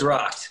 you guys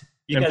rocked.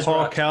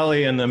 Paul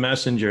Kelly and the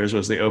Messengers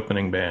was the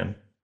opening band.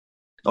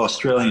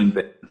 Australian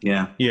band,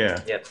 yeah.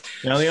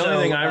 Now the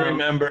only thing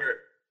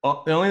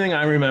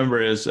I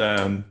remember is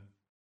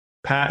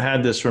Pat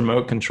had this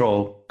remote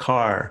control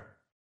car.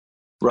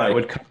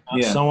 Right.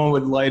 Someone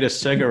would light a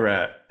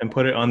cigarette and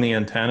put it on the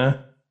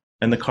antenna,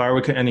 and the car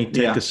would he'd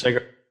take the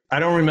cigarette. I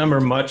don't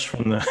remember much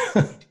from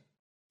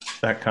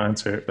that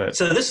concert, but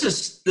so this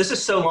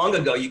is so long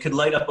ago. You could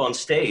light up on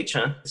stage,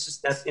 huh?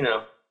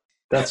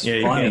 That's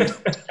funny.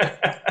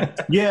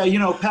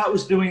 Yeah, Pat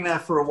was doing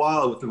that for a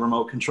while with the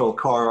remote control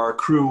car. Our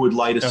crew would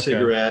light a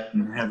cigarette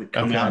and have it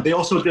come out. They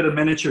also did a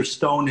miniature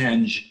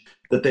Stonehenge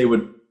that they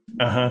would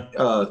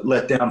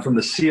let down from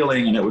the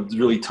ceiling, and it was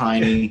really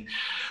tiny.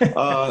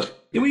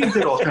 We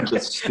did all kinds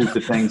of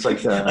stupid things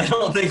like that. I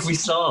don't think we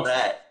saw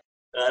that.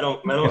 I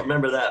don't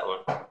remember that one.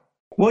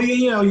 Well,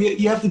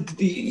 you have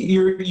to.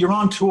 You're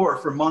on tour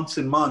for months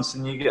and months,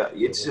 and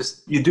it's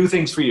just you do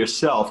things for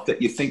yourself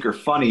that you think are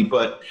funny,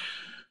 but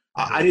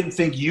I didn't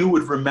think you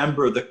would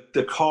remember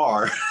the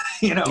car.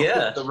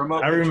 The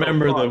remote. I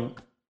remember the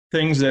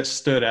things that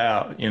stood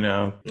out.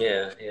 Yeah.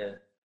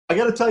 I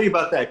got to tell you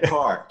about that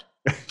car.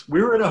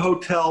 We were at a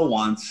hotel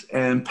once,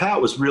 and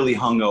Pat was really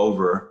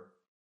hungover,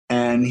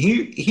 and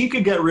he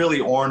could get really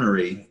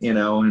ornery,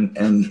 and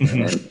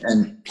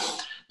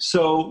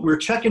so we're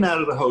checking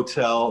out of the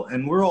hotel,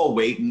 and we're all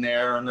waiting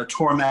there, and the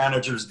tour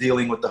manager's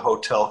dealing with the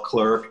hotel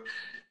clerk.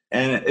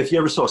 And if you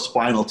ever saw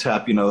Spinal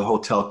Tap, the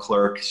hotel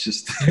clerk is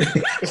just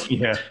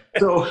yeah.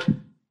 So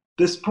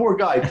this poor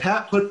guy,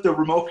 Pat, put the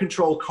remote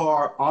control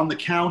car on the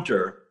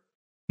counter,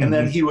 and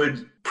then he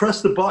would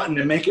press the button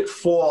and make it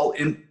fall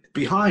in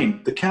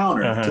behind the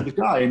counter to the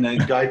guy, and the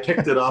guy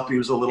picked it up. He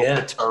was a little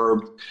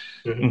perturbed,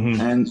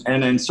 and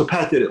then so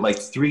Pat did it like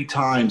 3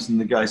 times, and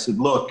the guy said,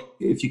 "Look,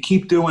 if you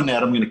keep doing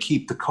that, I'm going to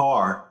keep the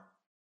car."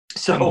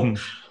 So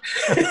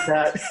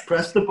Pat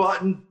pressed the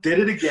button, did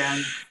it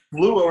again,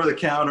 flew over the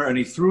counter, and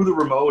he threw the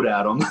remote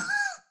at him.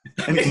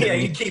 And he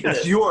said, you keep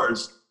it's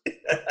yours.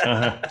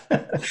 And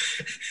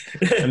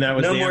that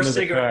was no the more end of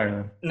the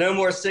car. No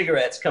more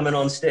cigarettes coming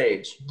on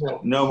stage.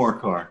 No more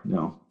car.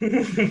 No.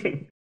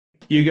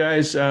 You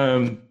guys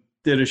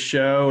did a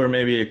show, or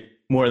maybe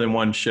more than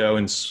one show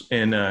in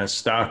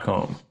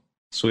Stockholm,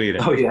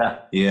 Sweden. Oh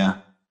yeah.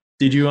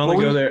 Did you only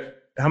go there?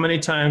 How many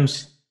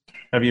times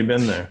have you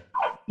been there?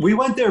 We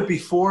went there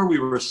before we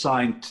were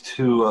assigned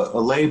to a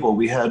label.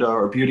 We had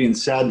our Beauty and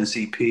Sadness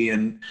EP,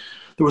 and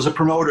there was a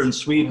promoter in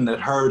Sweden that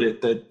heard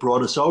it that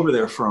brought us over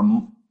there for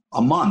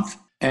a month.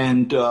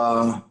 And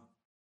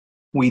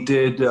we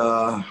did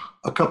a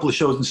couple of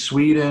shows in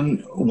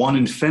Sweden, one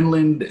in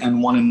Finland,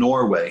 and one in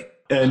Norway.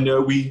 And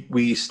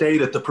we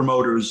stayed at the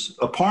promoter's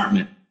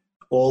apartment,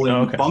 all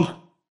in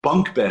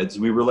bunk beds.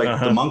 We were like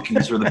the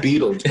Monkees or the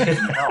Beatles.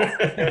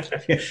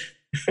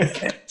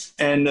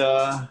 And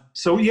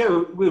so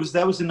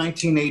that was in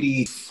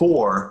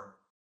 1984,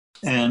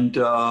 and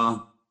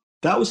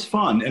that was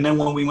fun. And then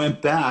when we went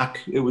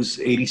back, it was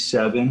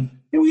 87.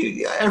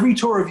 Every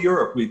tour of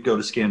Europe, we'd go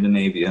to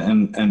Scandinavia,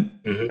 and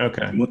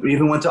we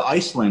even went to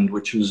Iceland,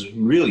 which was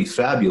really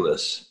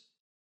fabulous.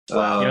 You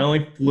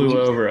only flew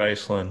over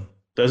Iceland.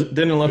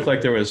 Didn't look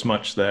like there was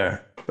much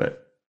there,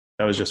 but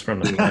that was just from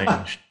the plane.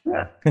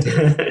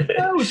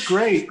 That was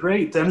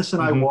great. Dennis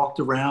and I walked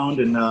around,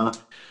 and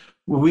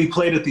we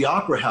played at the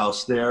Opera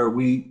House there.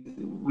 We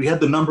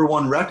had the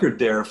 #1 record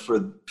there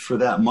for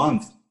that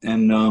month,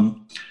 and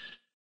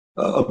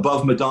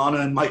above Madonna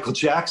and Michael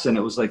Jackson.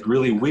 It was like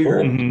really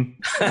weird.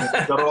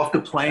 Got off the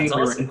plane. That's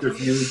we were awesome.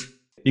 interviewed.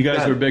 You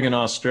guys were big in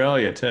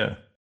Australia too.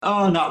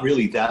 Oh, not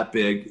really that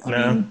big.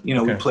 I mean,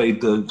 we played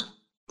the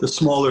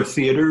smaller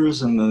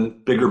theaters and the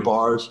bigger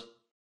bars.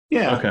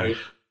 Yeah. Okay.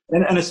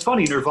 And it's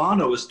funny,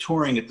 Nirvana was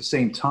touring at the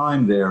same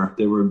time there.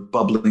 They were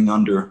bubbling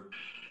under.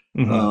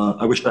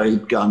 I wish I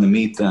had gotten to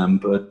meet them,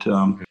 but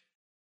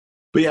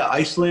yeah,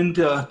 Iceland,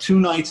 2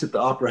 nights at the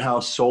Opera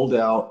House sold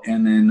out.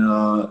 And then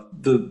I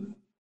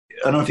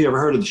don't know if you ever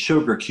heard of the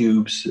Sugar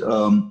Cubes.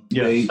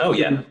 It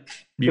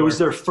was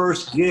their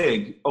first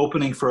gig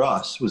opening for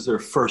us, was their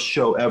first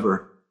show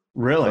ever.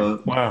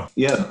 Really? Wow.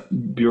 Yeah,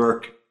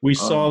 Björk. We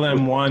saw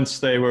them once.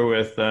 They were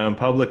with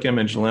Public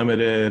Image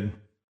Limited.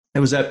 It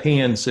was at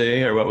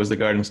PNC, or what was the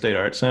Garden State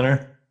Art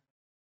Center.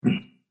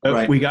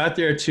 Right. We got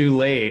there too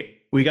late.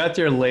 We got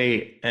there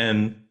late,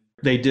 and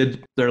they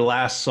did their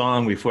last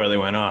song before they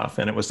went off,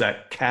 and it was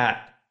that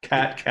cat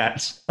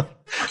song.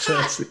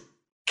 So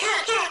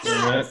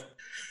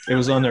it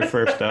was on their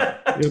first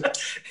album.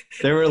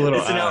 They were a little.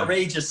 It's an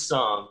outrageous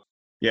song.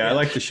 Yeah, I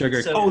like the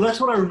Sugar. Oh,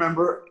 that's what I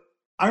remember.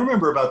 I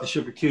remember about the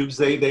Sugar Cubes.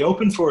 They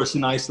opened for us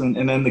in Iceland,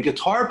 and then the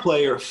guitar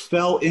player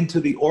fell into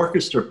the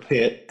orchestra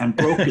pit and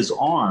broke his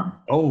arm.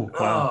 Oh,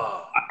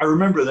 wow. I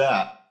remember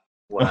that.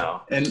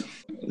 Wow. And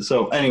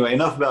so anyway,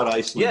 enough about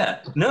Iceland. Yeah.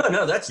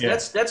 No, that's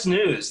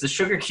news. The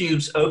Sugar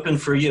Cubes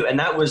opened for you, and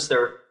that was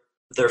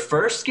their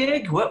first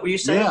gig? What were you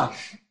saying?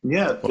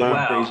 Yeah.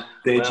 Wow.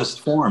 They just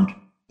formed.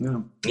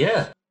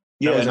 Yeah.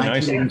 Yeah,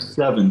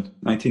 1987.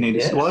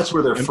 Yeah. Well, that's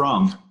where they're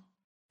from.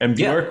 And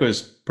Björk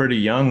was pretty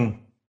young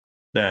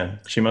then.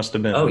 She must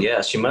have been. Oh,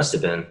 yeah, she must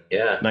have been.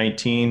 Yeah.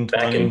 19,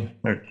 20,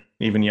 or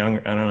even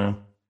younger. I don't know.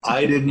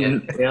 I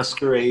didn't ask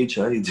her age.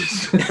 I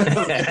just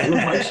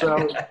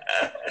myself.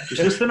 It's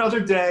just another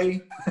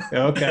day.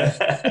 Okay.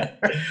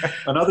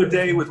 Another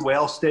day with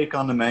whale steak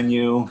on the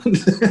menu.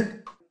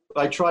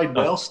 I tried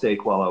whale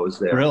steak while I was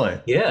there. Really?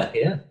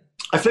 Yeah.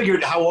 I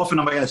figured, how often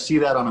am I going to see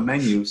that on a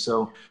menu?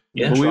 So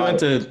yeah. Well,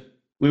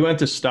 we went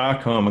to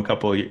Stockholm a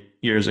couple of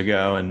years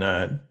ago,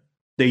 and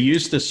they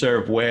used to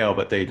serve whale,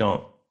 but they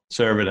don't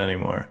serve it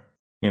anymore.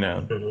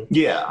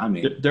 Yeah, I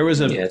mean, there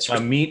was a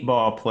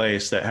meatball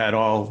place that had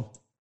all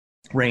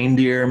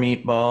reindeer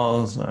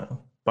meatballs,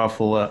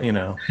 buffalo,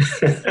 and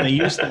they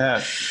used to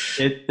have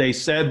it. They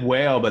said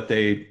whale, but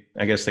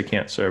I guess they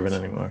can't serve it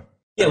anymore.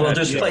 Yeah, well,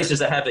 there's places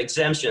that have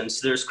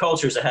exemptions. There's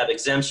cultures that have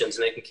exemptions,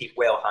 and they can keep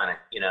whale hunting.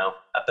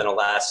 Up in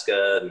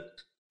Alaska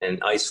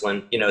and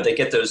Iceland, they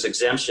get those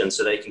exemptions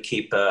so they can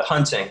keep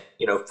hunting.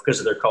 Because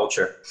of their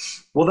culture.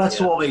 Well,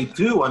 that's all they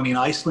do. I mean,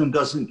 Iceland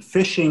doesn't.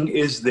 Fishing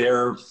is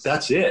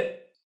that's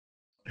it.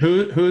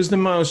 Who's the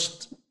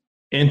most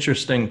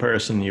interesting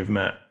person you've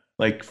met?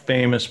 Like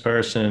famous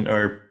person,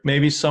 or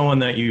maybe someone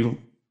that you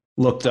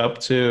looked up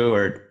to,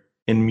 or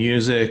in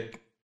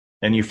music,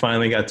 and you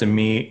finally got to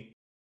meet?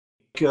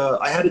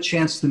 I had a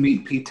chance to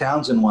meet Pete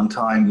Townsend one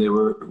time. We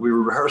were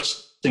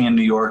rehearsing in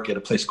New York at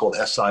a place called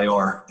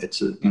SIR.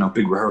 It's a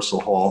big rehearsal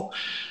hall,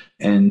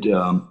 and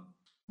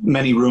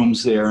many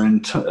rooms there.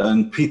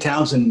 And Pete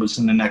Townsend was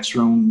in the next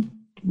room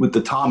with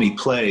the Tommy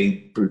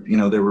play.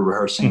 They were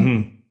rehearsing.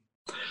 Mm-hmm.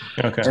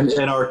 Okay.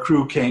 And our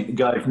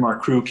guy from our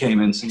crew came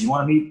in and said, "You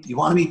want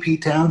to meet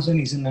Pete Townsend?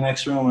 He's in the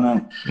next room."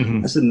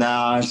 And I said,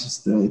 "Nah, it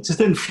just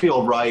didn't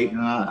feel right."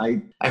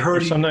 And I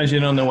heard sometimes you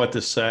don't know what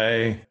to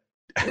say.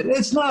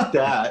 It's not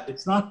that.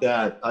 It's not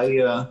that.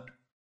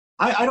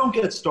 I don't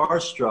get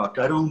starstruck.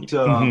 I don't.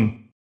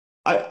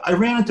 I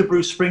ran into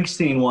Bruce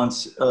Springsteen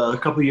once a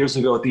couple of years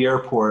ago at the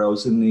airport. I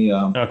was in the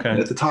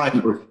at the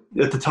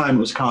time it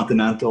was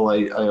Continental.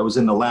 I was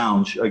in the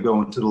lounge. I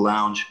go into the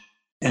lounge,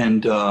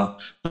 and the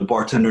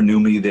bartender knew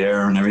me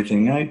there and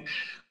everything.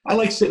 I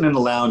like sitting in the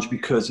lounge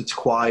because it's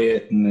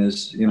quiet and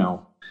there's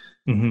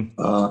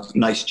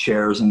nice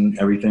chairs and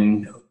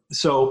everything.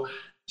 So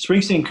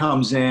Springsteen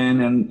comes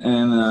in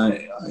and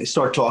I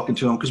start talking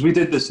to him because we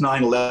did this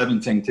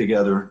 9/11 thing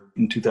together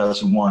in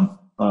 2001,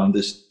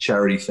 this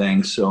charity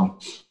thing. So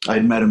I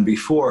had met him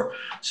before.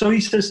 So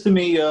he says to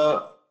me,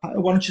 "Why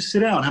don't you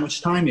sit down? How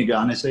much time you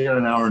got?" And I say, "I got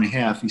an hour and a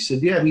half." He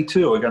said, "Yeah, me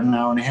too. I got an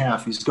hour and a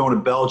half." He's going to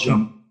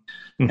Belgium.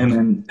 And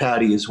then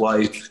Patty, his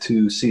wife,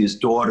 to see his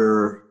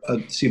daughter,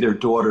 their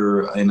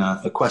daughter in an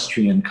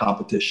equestrian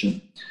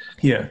competition.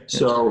 Yeah.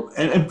 So,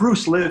 and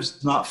Bruce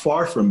lives not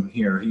far from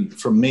here,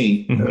 from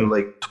me,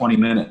 like 20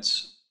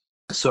 minutes.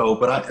 So,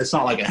 but it's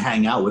not like I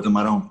hang out with him.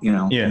 I don't,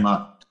 I'm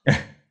not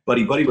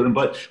buddy with him.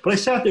 But I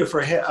sat there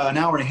for an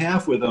hour and a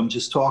half with him,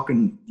 just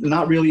talking,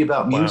 not really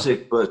about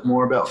music, but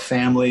more about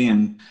family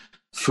and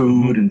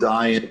food and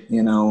diet,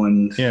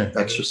 and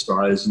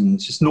exercise and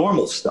just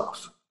normal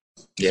stuff.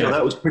 Yeah. So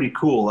that was pretty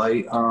cool.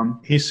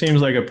 He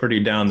seems like a pretty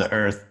down to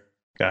earth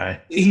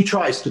guy. He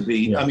tries to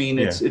be. I mean,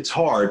 it's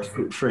hard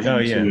for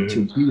him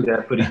to do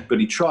that, but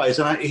he tries.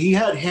 And he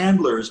had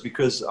handlers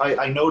because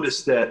I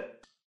noticed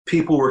that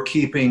people were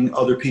keeping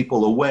other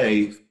people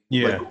away,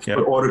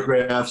 for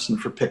autographs and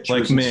for pictures,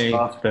 like and me.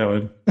 stuff. That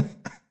would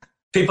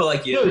people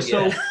like you.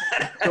 So we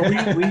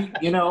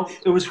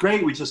it was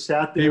great. We just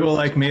sat there. People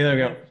like me, they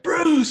go,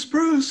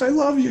 Bruce, I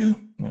love you.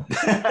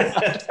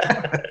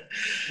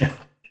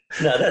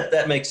 No,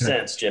 that makes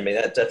sense, Jimmy.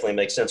 That definitely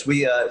makes sense.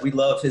 We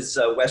love his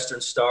Western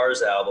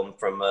Stars album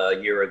from a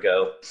year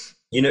ago.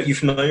 You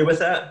familiar with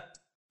that?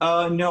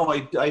 No,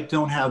 I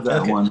don't have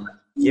that one.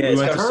 Yeah, we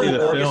went to see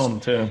the film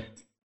too.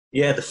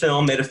 Yeah,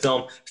 made a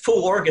film,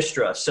 full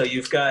orchestra. So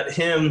you've got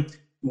him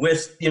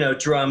with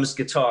drums,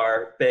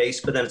 guitar,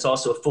 bass, but then it's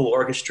also a full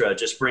orchestra,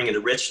 just bringing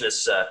the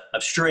richness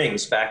of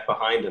strings back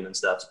behind him and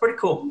stuff. It's pretty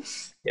cool.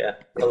 Yeah,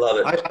 I love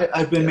it.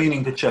 I've been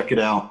meaning to check it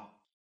out.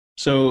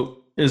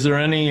 So, is there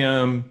any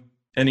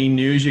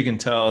news you can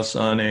tell us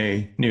on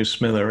a new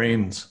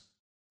Smithereens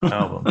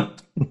album?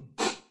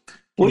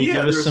 Can you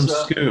give us some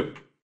scoop?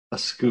 A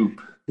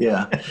scoop,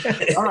 yeah.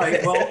 All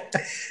right, well,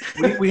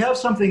 we have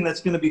something that's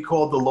going to be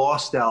called the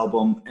Lost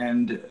Album.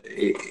 And,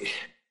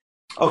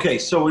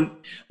 so when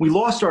we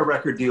lost our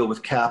record deal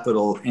with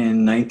Capitol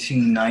in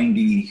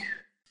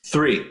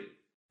 1993.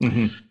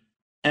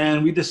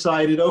 And we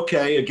decided,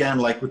 again,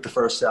 like with the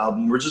first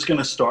album, we're just going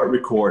to start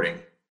recording.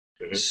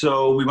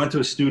 So we went to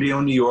a studio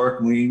in New York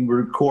and we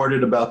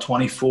recorded about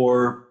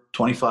 24,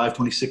 25,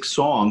 26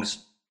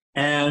 songs.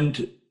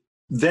 And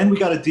then we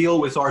got a deal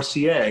with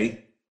RCA.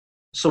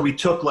 So we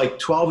took like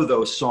 12 of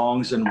those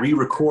songs and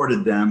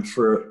re-recorded them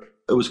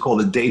it was called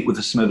A Date with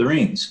the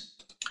Smithereens.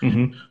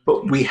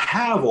 But we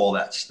have all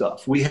that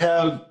stuff.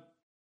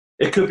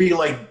 It could be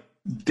like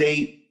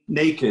Date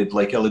Naked,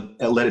 like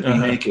Let It Be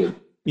Naked.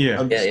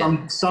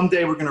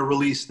 Someday we're going to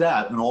release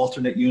that, an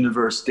alternate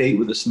universe Date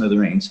with the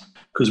Smithereens,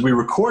 because we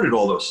recorded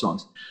all those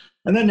songs.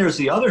 And then there's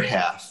the other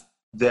half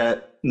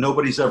that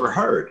nobody's ever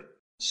heard.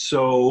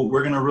 So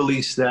we're going to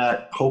release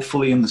that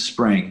hopefully in the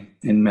spring,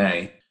 in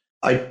May.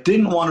 I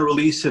didn't want to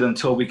release it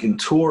until we can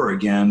tour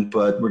again,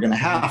 but we're going to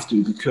have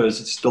to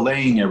because it's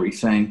delaying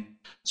everything.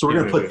 So we're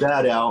going to put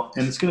that out,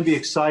 and it's going to be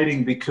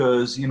exciting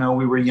because, we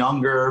were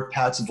younger.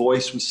 Pat's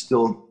voice was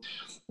still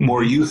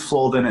more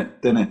youthful than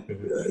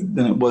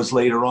it was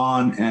later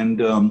on, and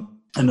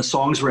the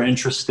songs were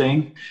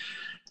interesting.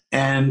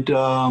 And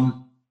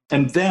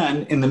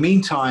then in the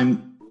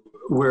meantime,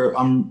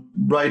 I'm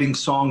writing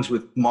songs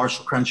with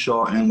Marshall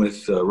Crenshaw and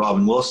with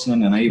Robin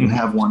Wilson, and I even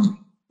have one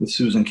with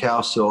Susan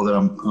Cowsill that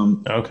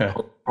I'm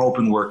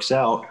hoping works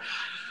out.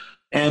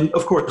 And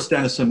of course,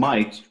 Dennis and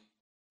Mike.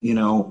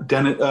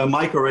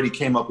 Mike already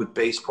came up with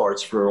bass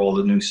parts for all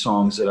the new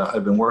songs that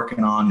I've been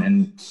working on,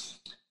 and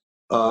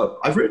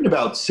I've written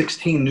about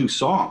 16 new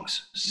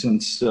songs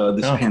since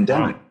this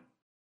pandemic. Wow.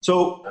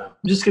 So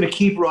I'm just going to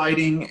keep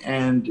writing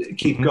and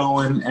keep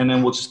going, and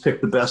then we'll just pick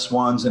the best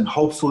ones, and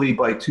hopefully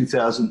by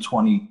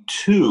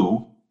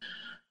 2022,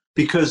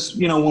 because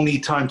we'll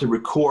need time to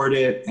record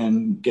it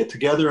and get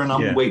together, and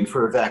I'm waiting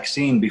for a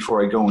vaccine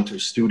before I go into a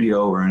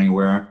studio or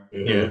anywhere.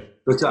 Yeah.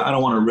 But I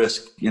don't want to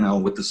risk,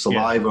 with the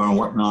saliva and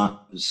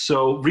whatnot.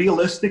 So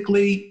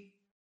realistically,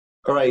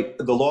 all right,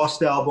 the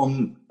Lost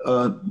album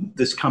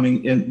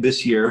coming in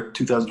this year,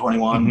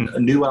 2021, a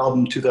new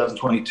album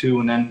 2022,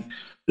 and then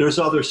there's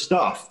other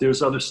stuff.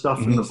 There's other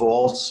stuff in the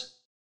vaults,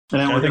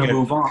 and then we're going to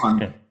move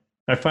on. Yeah.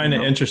 I find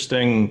it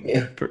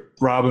interesting for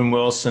Robin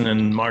Wilson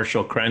and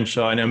Marshall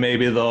Crenshaw. I know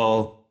maybe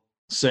they'll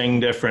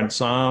sing different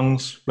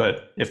songs,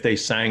 but if they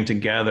sang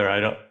together, I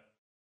don't.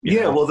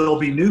 Well,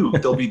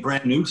 they'll be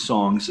brand new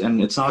songs,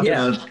 and it's not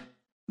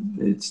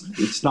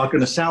it's not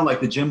gonna sound like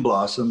the Gin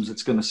Blossoms.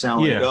 It's gonna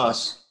sound like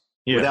us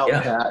without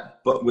Pat,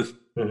 but with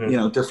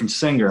different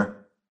singer.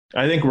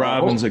 I think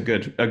Robin's a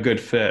good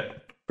fit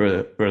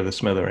for the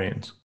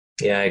Smithereens.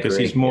 Yeah, I agree. Because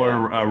he's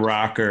more a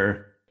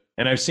rocker,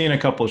 and I've seen a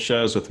couple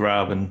shows with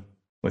Robin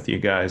with you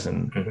guys,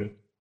 and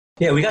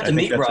we got to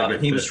meet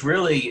Robin. He was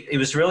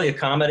really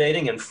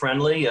accommodating and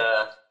friendly.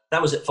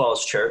 That was at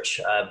Falls Church,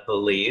 I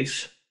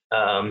believe.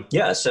 So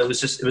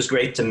it was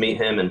great to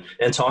meet him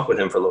and talk with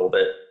him for a little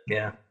bit.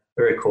 Yeah,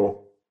 very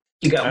cool.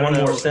 You got one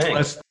more thing.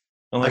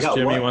 Unless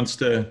Jimmy wants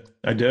to.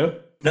 I do?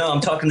 No,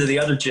 I'm talking to the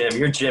other Jim.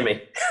 You're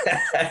Jimmy.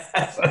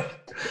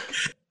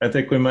 I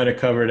think we might have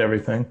covered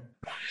everything.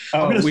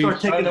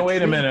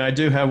 Wait a minute. I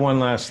do have one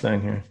last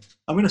thing here.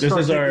 I'm going to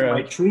start taking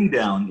my tree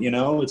down.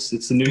 It's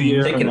the new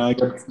year, and I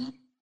got to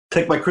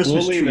take my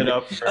Christmas tree. We'll leave it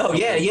up. Oh,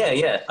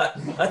 yeah.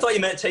 I thought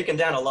you meant taking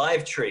down a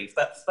live tree.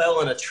 That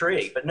fell in a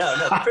tree. But no,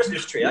 the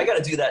Christmas tree. I got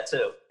to do that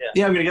too.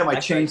 Yeah, I'm going to get my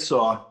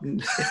chainsaw.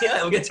 I'm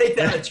going to take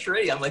down a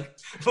tree. I'm like,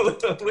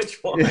 which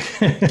one?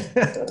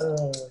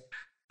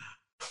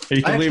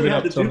 You can leave it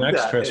up till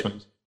next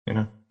Christmas.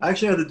 I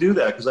actually had to do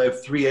that because I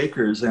have 3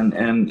 acres, and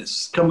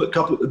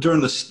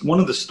during one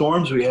of the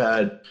storms we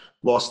had,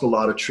 lost a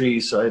lot of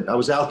trees. So I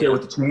was out there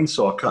with the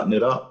chainsaw cutting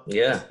it up.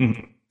 Yeah.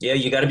 Yeah,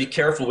 you got to be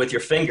careful with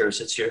your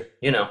fingers. It's for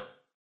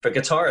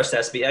guitarists,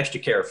 has to be extra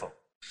careful.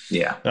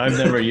 Yeah. I've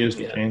never used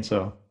a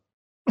chainsaw.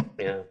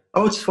 Yeah.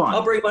 Oh, it's fun.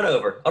 I'll bring one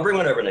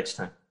over next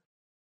time.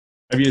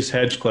 I've used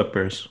hedge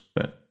clippers,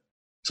 but.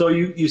 So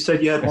you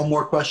said you had one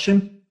more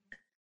question?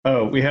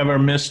 Oh, we have our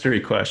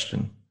mystery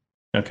question.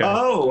 Okay.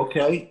 Oh,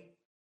 okay.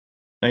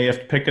 Now you have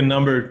to pick a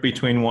number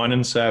between 1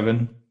 and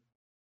 7,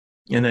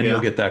 and then you'll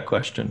get that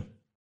question.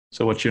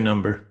 So what's your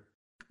number?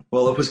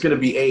 Well, it was going to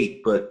be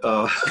 8, but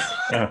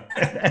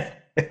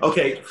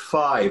okay,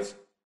 5.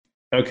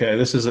 Okay,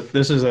 this is a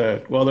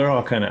well, they're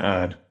all kind of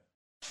odd.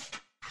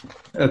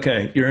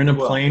 Okay, you're in a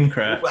plane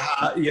crash.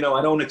 I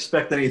don't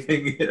expect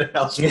anything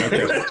else. You're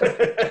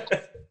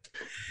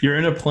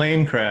in a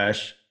plane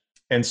crash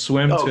and you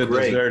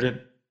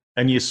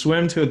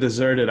swim to a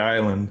deserted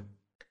island.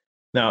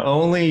 Now,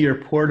 only your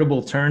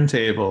portable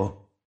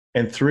turntable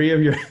and 3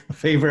 of your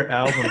favorite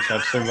albums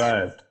have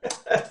survived.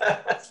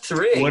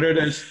 3.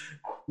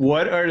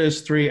 What are those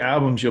 3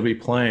 albums you'll be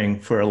playing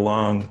for a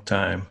long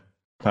time,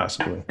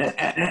 possibly?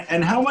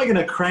 And how am I going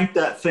to crank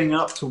that thing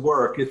up to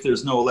work if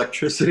there's no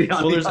electricity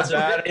on it?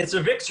 It's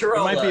a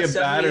Victrola. There might be a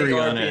battery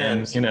on it,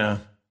 and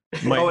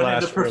might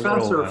last and the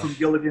professor from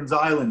Gilligan's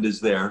Island is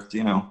there.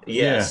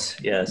 Yes.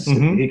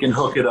 He can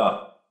hook it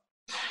up.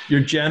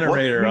 Your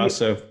generator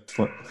also.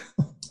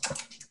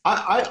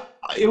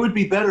 It would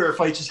be better if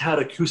I just had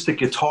acoustic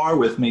guitar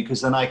with me, because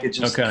then I could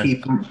just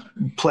keep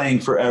playing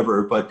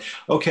forever. But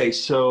okay,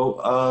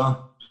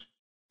 so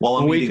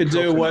we could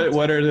do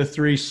what are the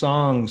 3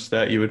 songs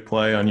that you would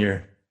play on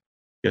your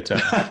guitar?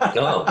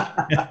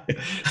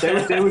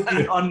 They would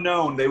be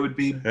unknown. They would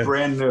be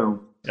brand new.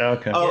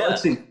 Okay.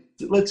 Let's see.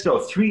 Let's go.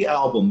 3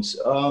 albums.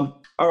 All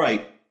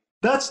right,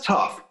 that's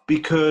tough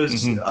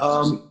because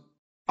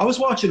I was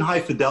watching High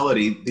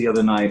Fidelity the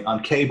other night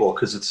on cable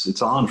because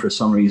it's on for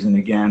some reason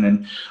again.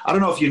 And I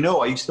don't know if you know,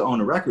 I used to own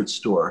a record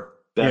store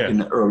back in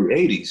the early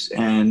 80s.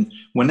 And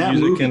when that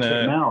movie came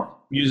out.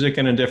 Music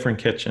in a Different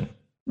Kitchen.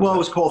 Well, it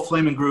was called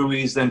Flamin'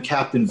 Groovies, then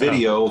Captain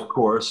Video, of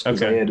course,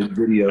 because I added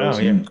videos. Oh,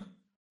 yeah.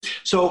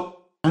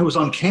 So it was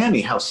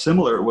uncanny how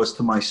similar it was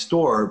to my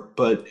store.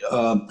 But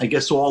I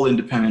guess all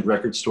independent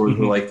record stores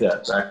were like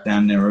that back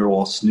then. They were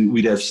all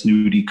we'd have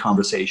snooty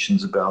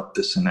conversations about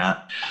this and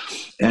that.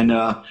 And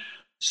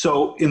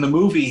so in the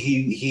movie,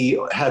 he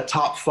had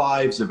top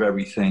 5s of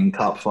everything,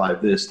 top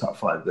 5 this, top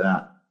 5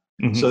 that.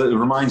 So it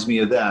reminds me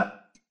of that.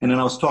 And then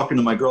I was talking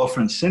to my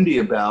girlfriend, Cindy,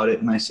 about it.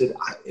 And I said,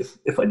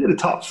 if I did a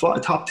top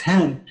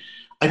 10,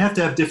 I'd have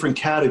to have different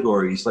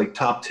categories, like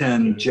top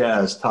 10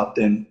 jazz, top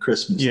 10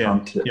 Christmas,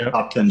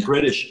 top 10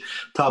 British,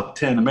 top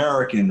 10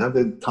 American,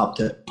 top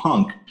 10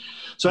 punk.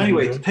 So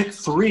anyway, to pick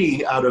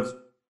 3 out of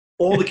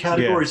all the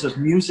categories of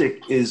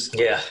music is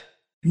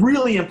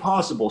really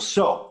impossible.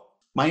 So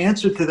my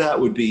answer to that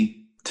would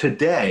be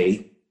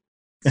today.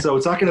 So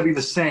it's not going to be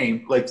the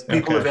same. Like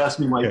people have asked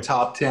me my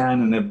top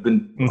 10 and they've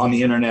been on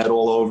the internet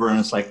all over. And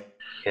it's like,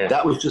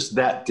 that was just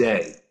that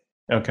day.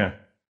 Okay.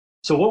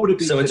 So what would it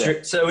be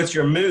today? It's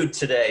your mood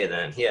today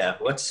then. Yeah.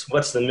 What's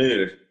the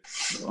mood?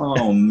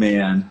 Oh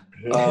man.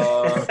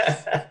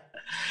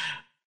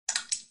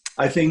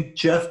 I think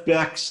Jeff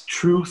Beck's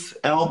Truth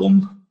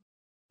album.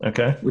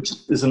 Okay. Which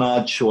is an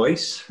odd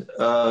choice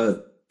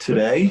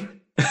today.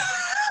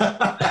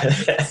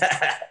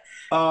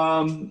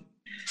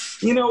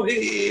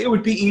 It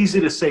would be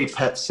easy to say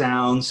Pet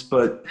Sounds,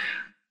 but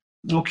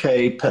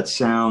okay, Pet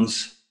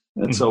Sounds.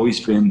 That's always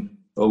been.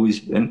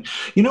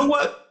 You know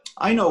what?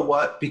 I know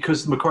what,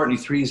 because McCartney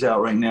 3's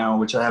out right now,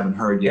 which I haven't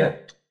heard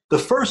yet. Yeah. The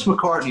first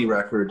McCartney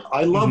record,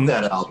 I love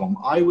that album.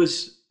 I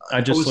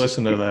just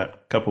listened to that a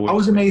couple weeks ago. I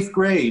was in 8th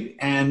grade,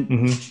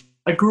 and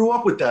I grew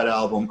up with that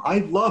album. I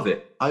love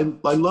it. I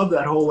love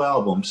that whole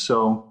album.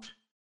 So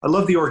I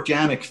love the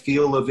organic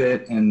feel of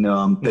it, and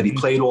that he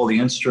played all the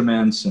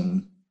instruments.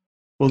 And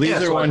well,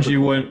 these are ones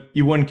you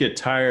wouldn't get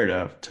tired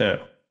of, too.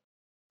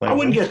 I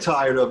wouldn't get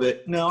tired of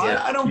it. No,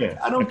 I don't. Yeah.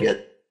 I don't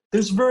get.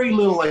 There's very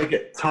little I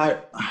get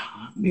tired.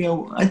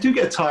 I do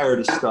get tired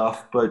of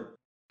stuff, but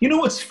you know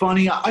what's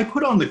funny? I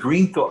put on the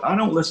Green Thought. I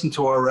don't listen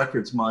to our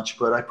records much,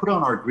 but I put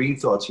on our Green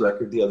Thoughts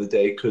record the other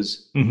day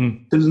because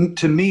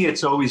to me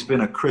it's always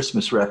been a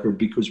Christmas record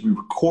because we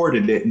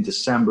recorded it in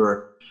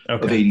December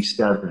of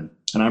 '87,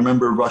 and I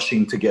remember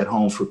rushing to get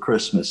home for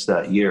Christmas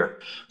that year.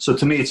 So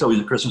to me, it's always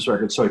a Christmas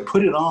record. So I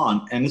put it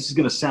on, and this is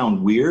going to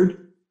sound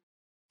weird,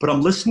 but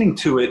I'm listening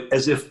to it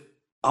as if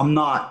I'm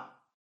not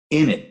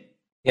in it.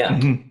 Yeah.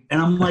 And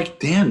I'm like,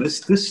 damn,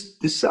 this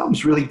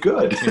sounds really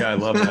good. Yeah, I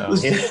love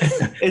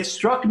that. It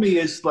struck me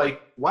as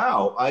like,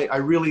 wow, I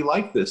really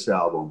like this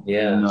album.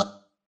 Yeah. And,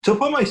 to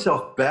put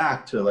myself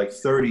back to like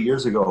 30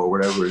 years ago or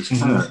whatever is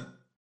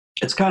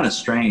it's kind of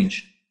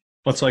strange.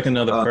 Well, it's like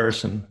another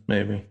person,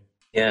 maybe.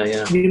 Yeah,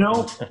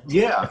 yeah.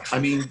 Yeah. I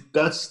mean,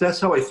 that's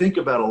how I think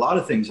about a lot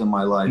of things in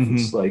my life.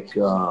 It's like,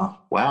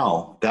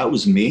 wow, that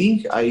was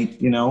me.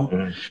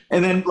 And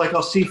then like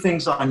I'll see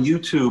things on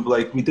YouTube.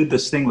 Like we did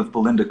this thing with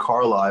Belinda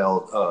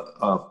Carlisle,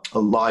 a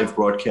live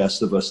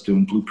broadcast of us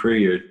doing Blue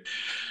Period.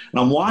 And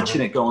I'm watching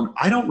it going,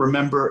 I don't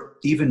remember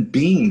even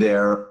being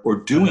there or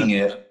doing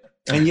it.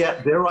 And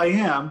yet there I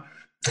am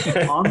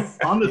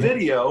on the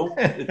video.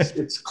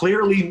 It's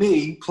clearly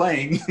me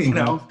playing,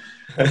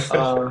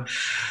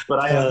 but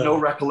I have no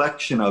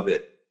recollection of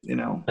it,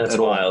 That's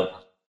wild.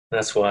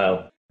 That's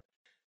wild.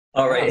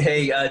 All right.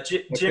 Hey,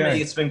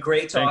 Jimmy, it's been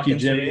great talking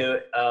to you.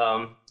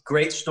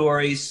 Great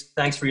stories.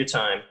 Thanks for your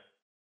time.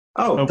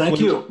 Oh, thank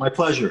you. My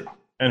pleasure.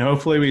 And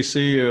hopefully we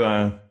see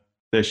you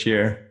this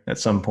year at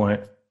some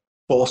point.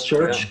 Falls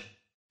Church?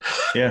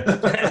 Yeah,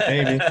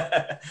 maybe.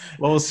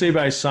 Well, we'll see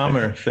by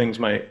summer. Things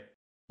might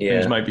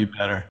be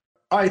better.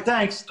 All right,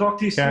 thanks. Talk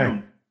to you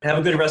soon. Have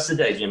a good rest of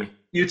the day, Jimmy.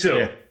 You too.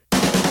 Yeah.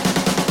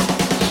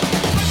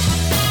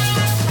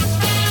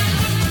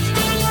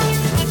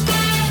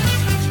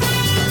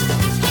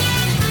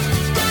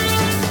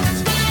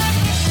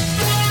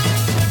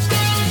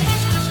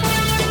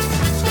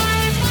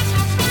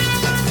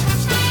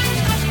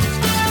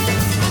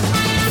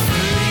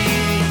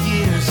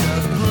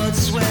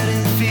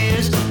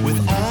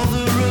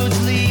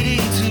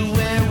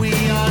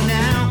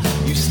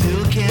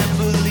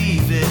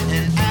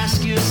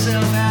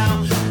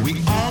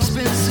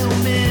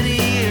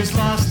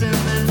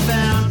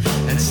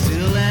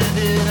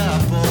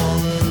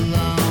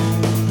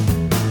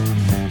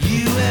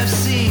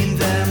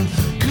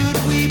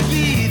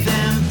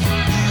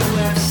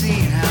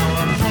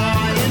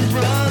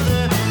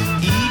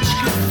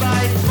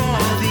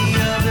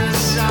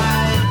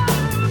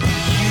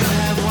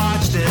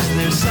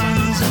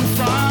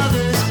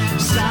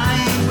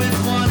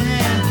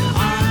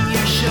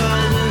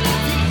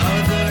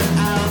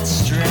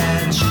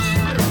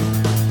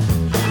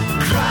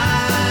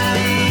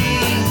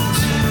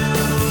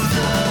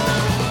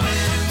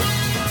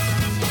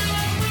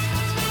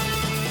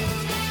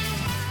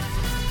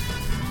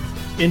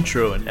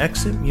 Intro and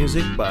exit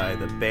music by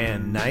the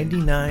band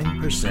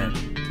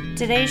 99%.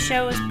 Today's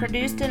show was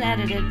produced and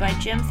edited by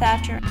Jim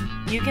Thatcher.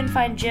 You can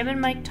find Jim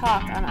and Mike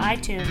Talk on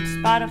iTunes,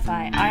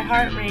 Spotify,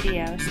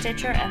 iHeartRadio,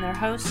 Stitcher, and their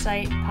host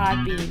site,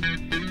 Podbean.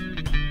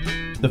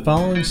 The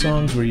following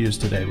songs were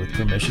used today with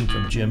permission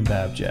from Jim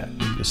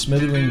Babjack. The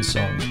Smithereens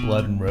songs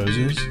Blood and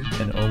Roses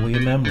and Only a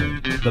Memory.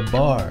 The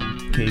Bar,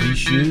 Katie's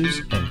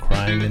Shoes, and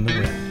Crying in the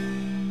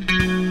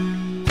Wind.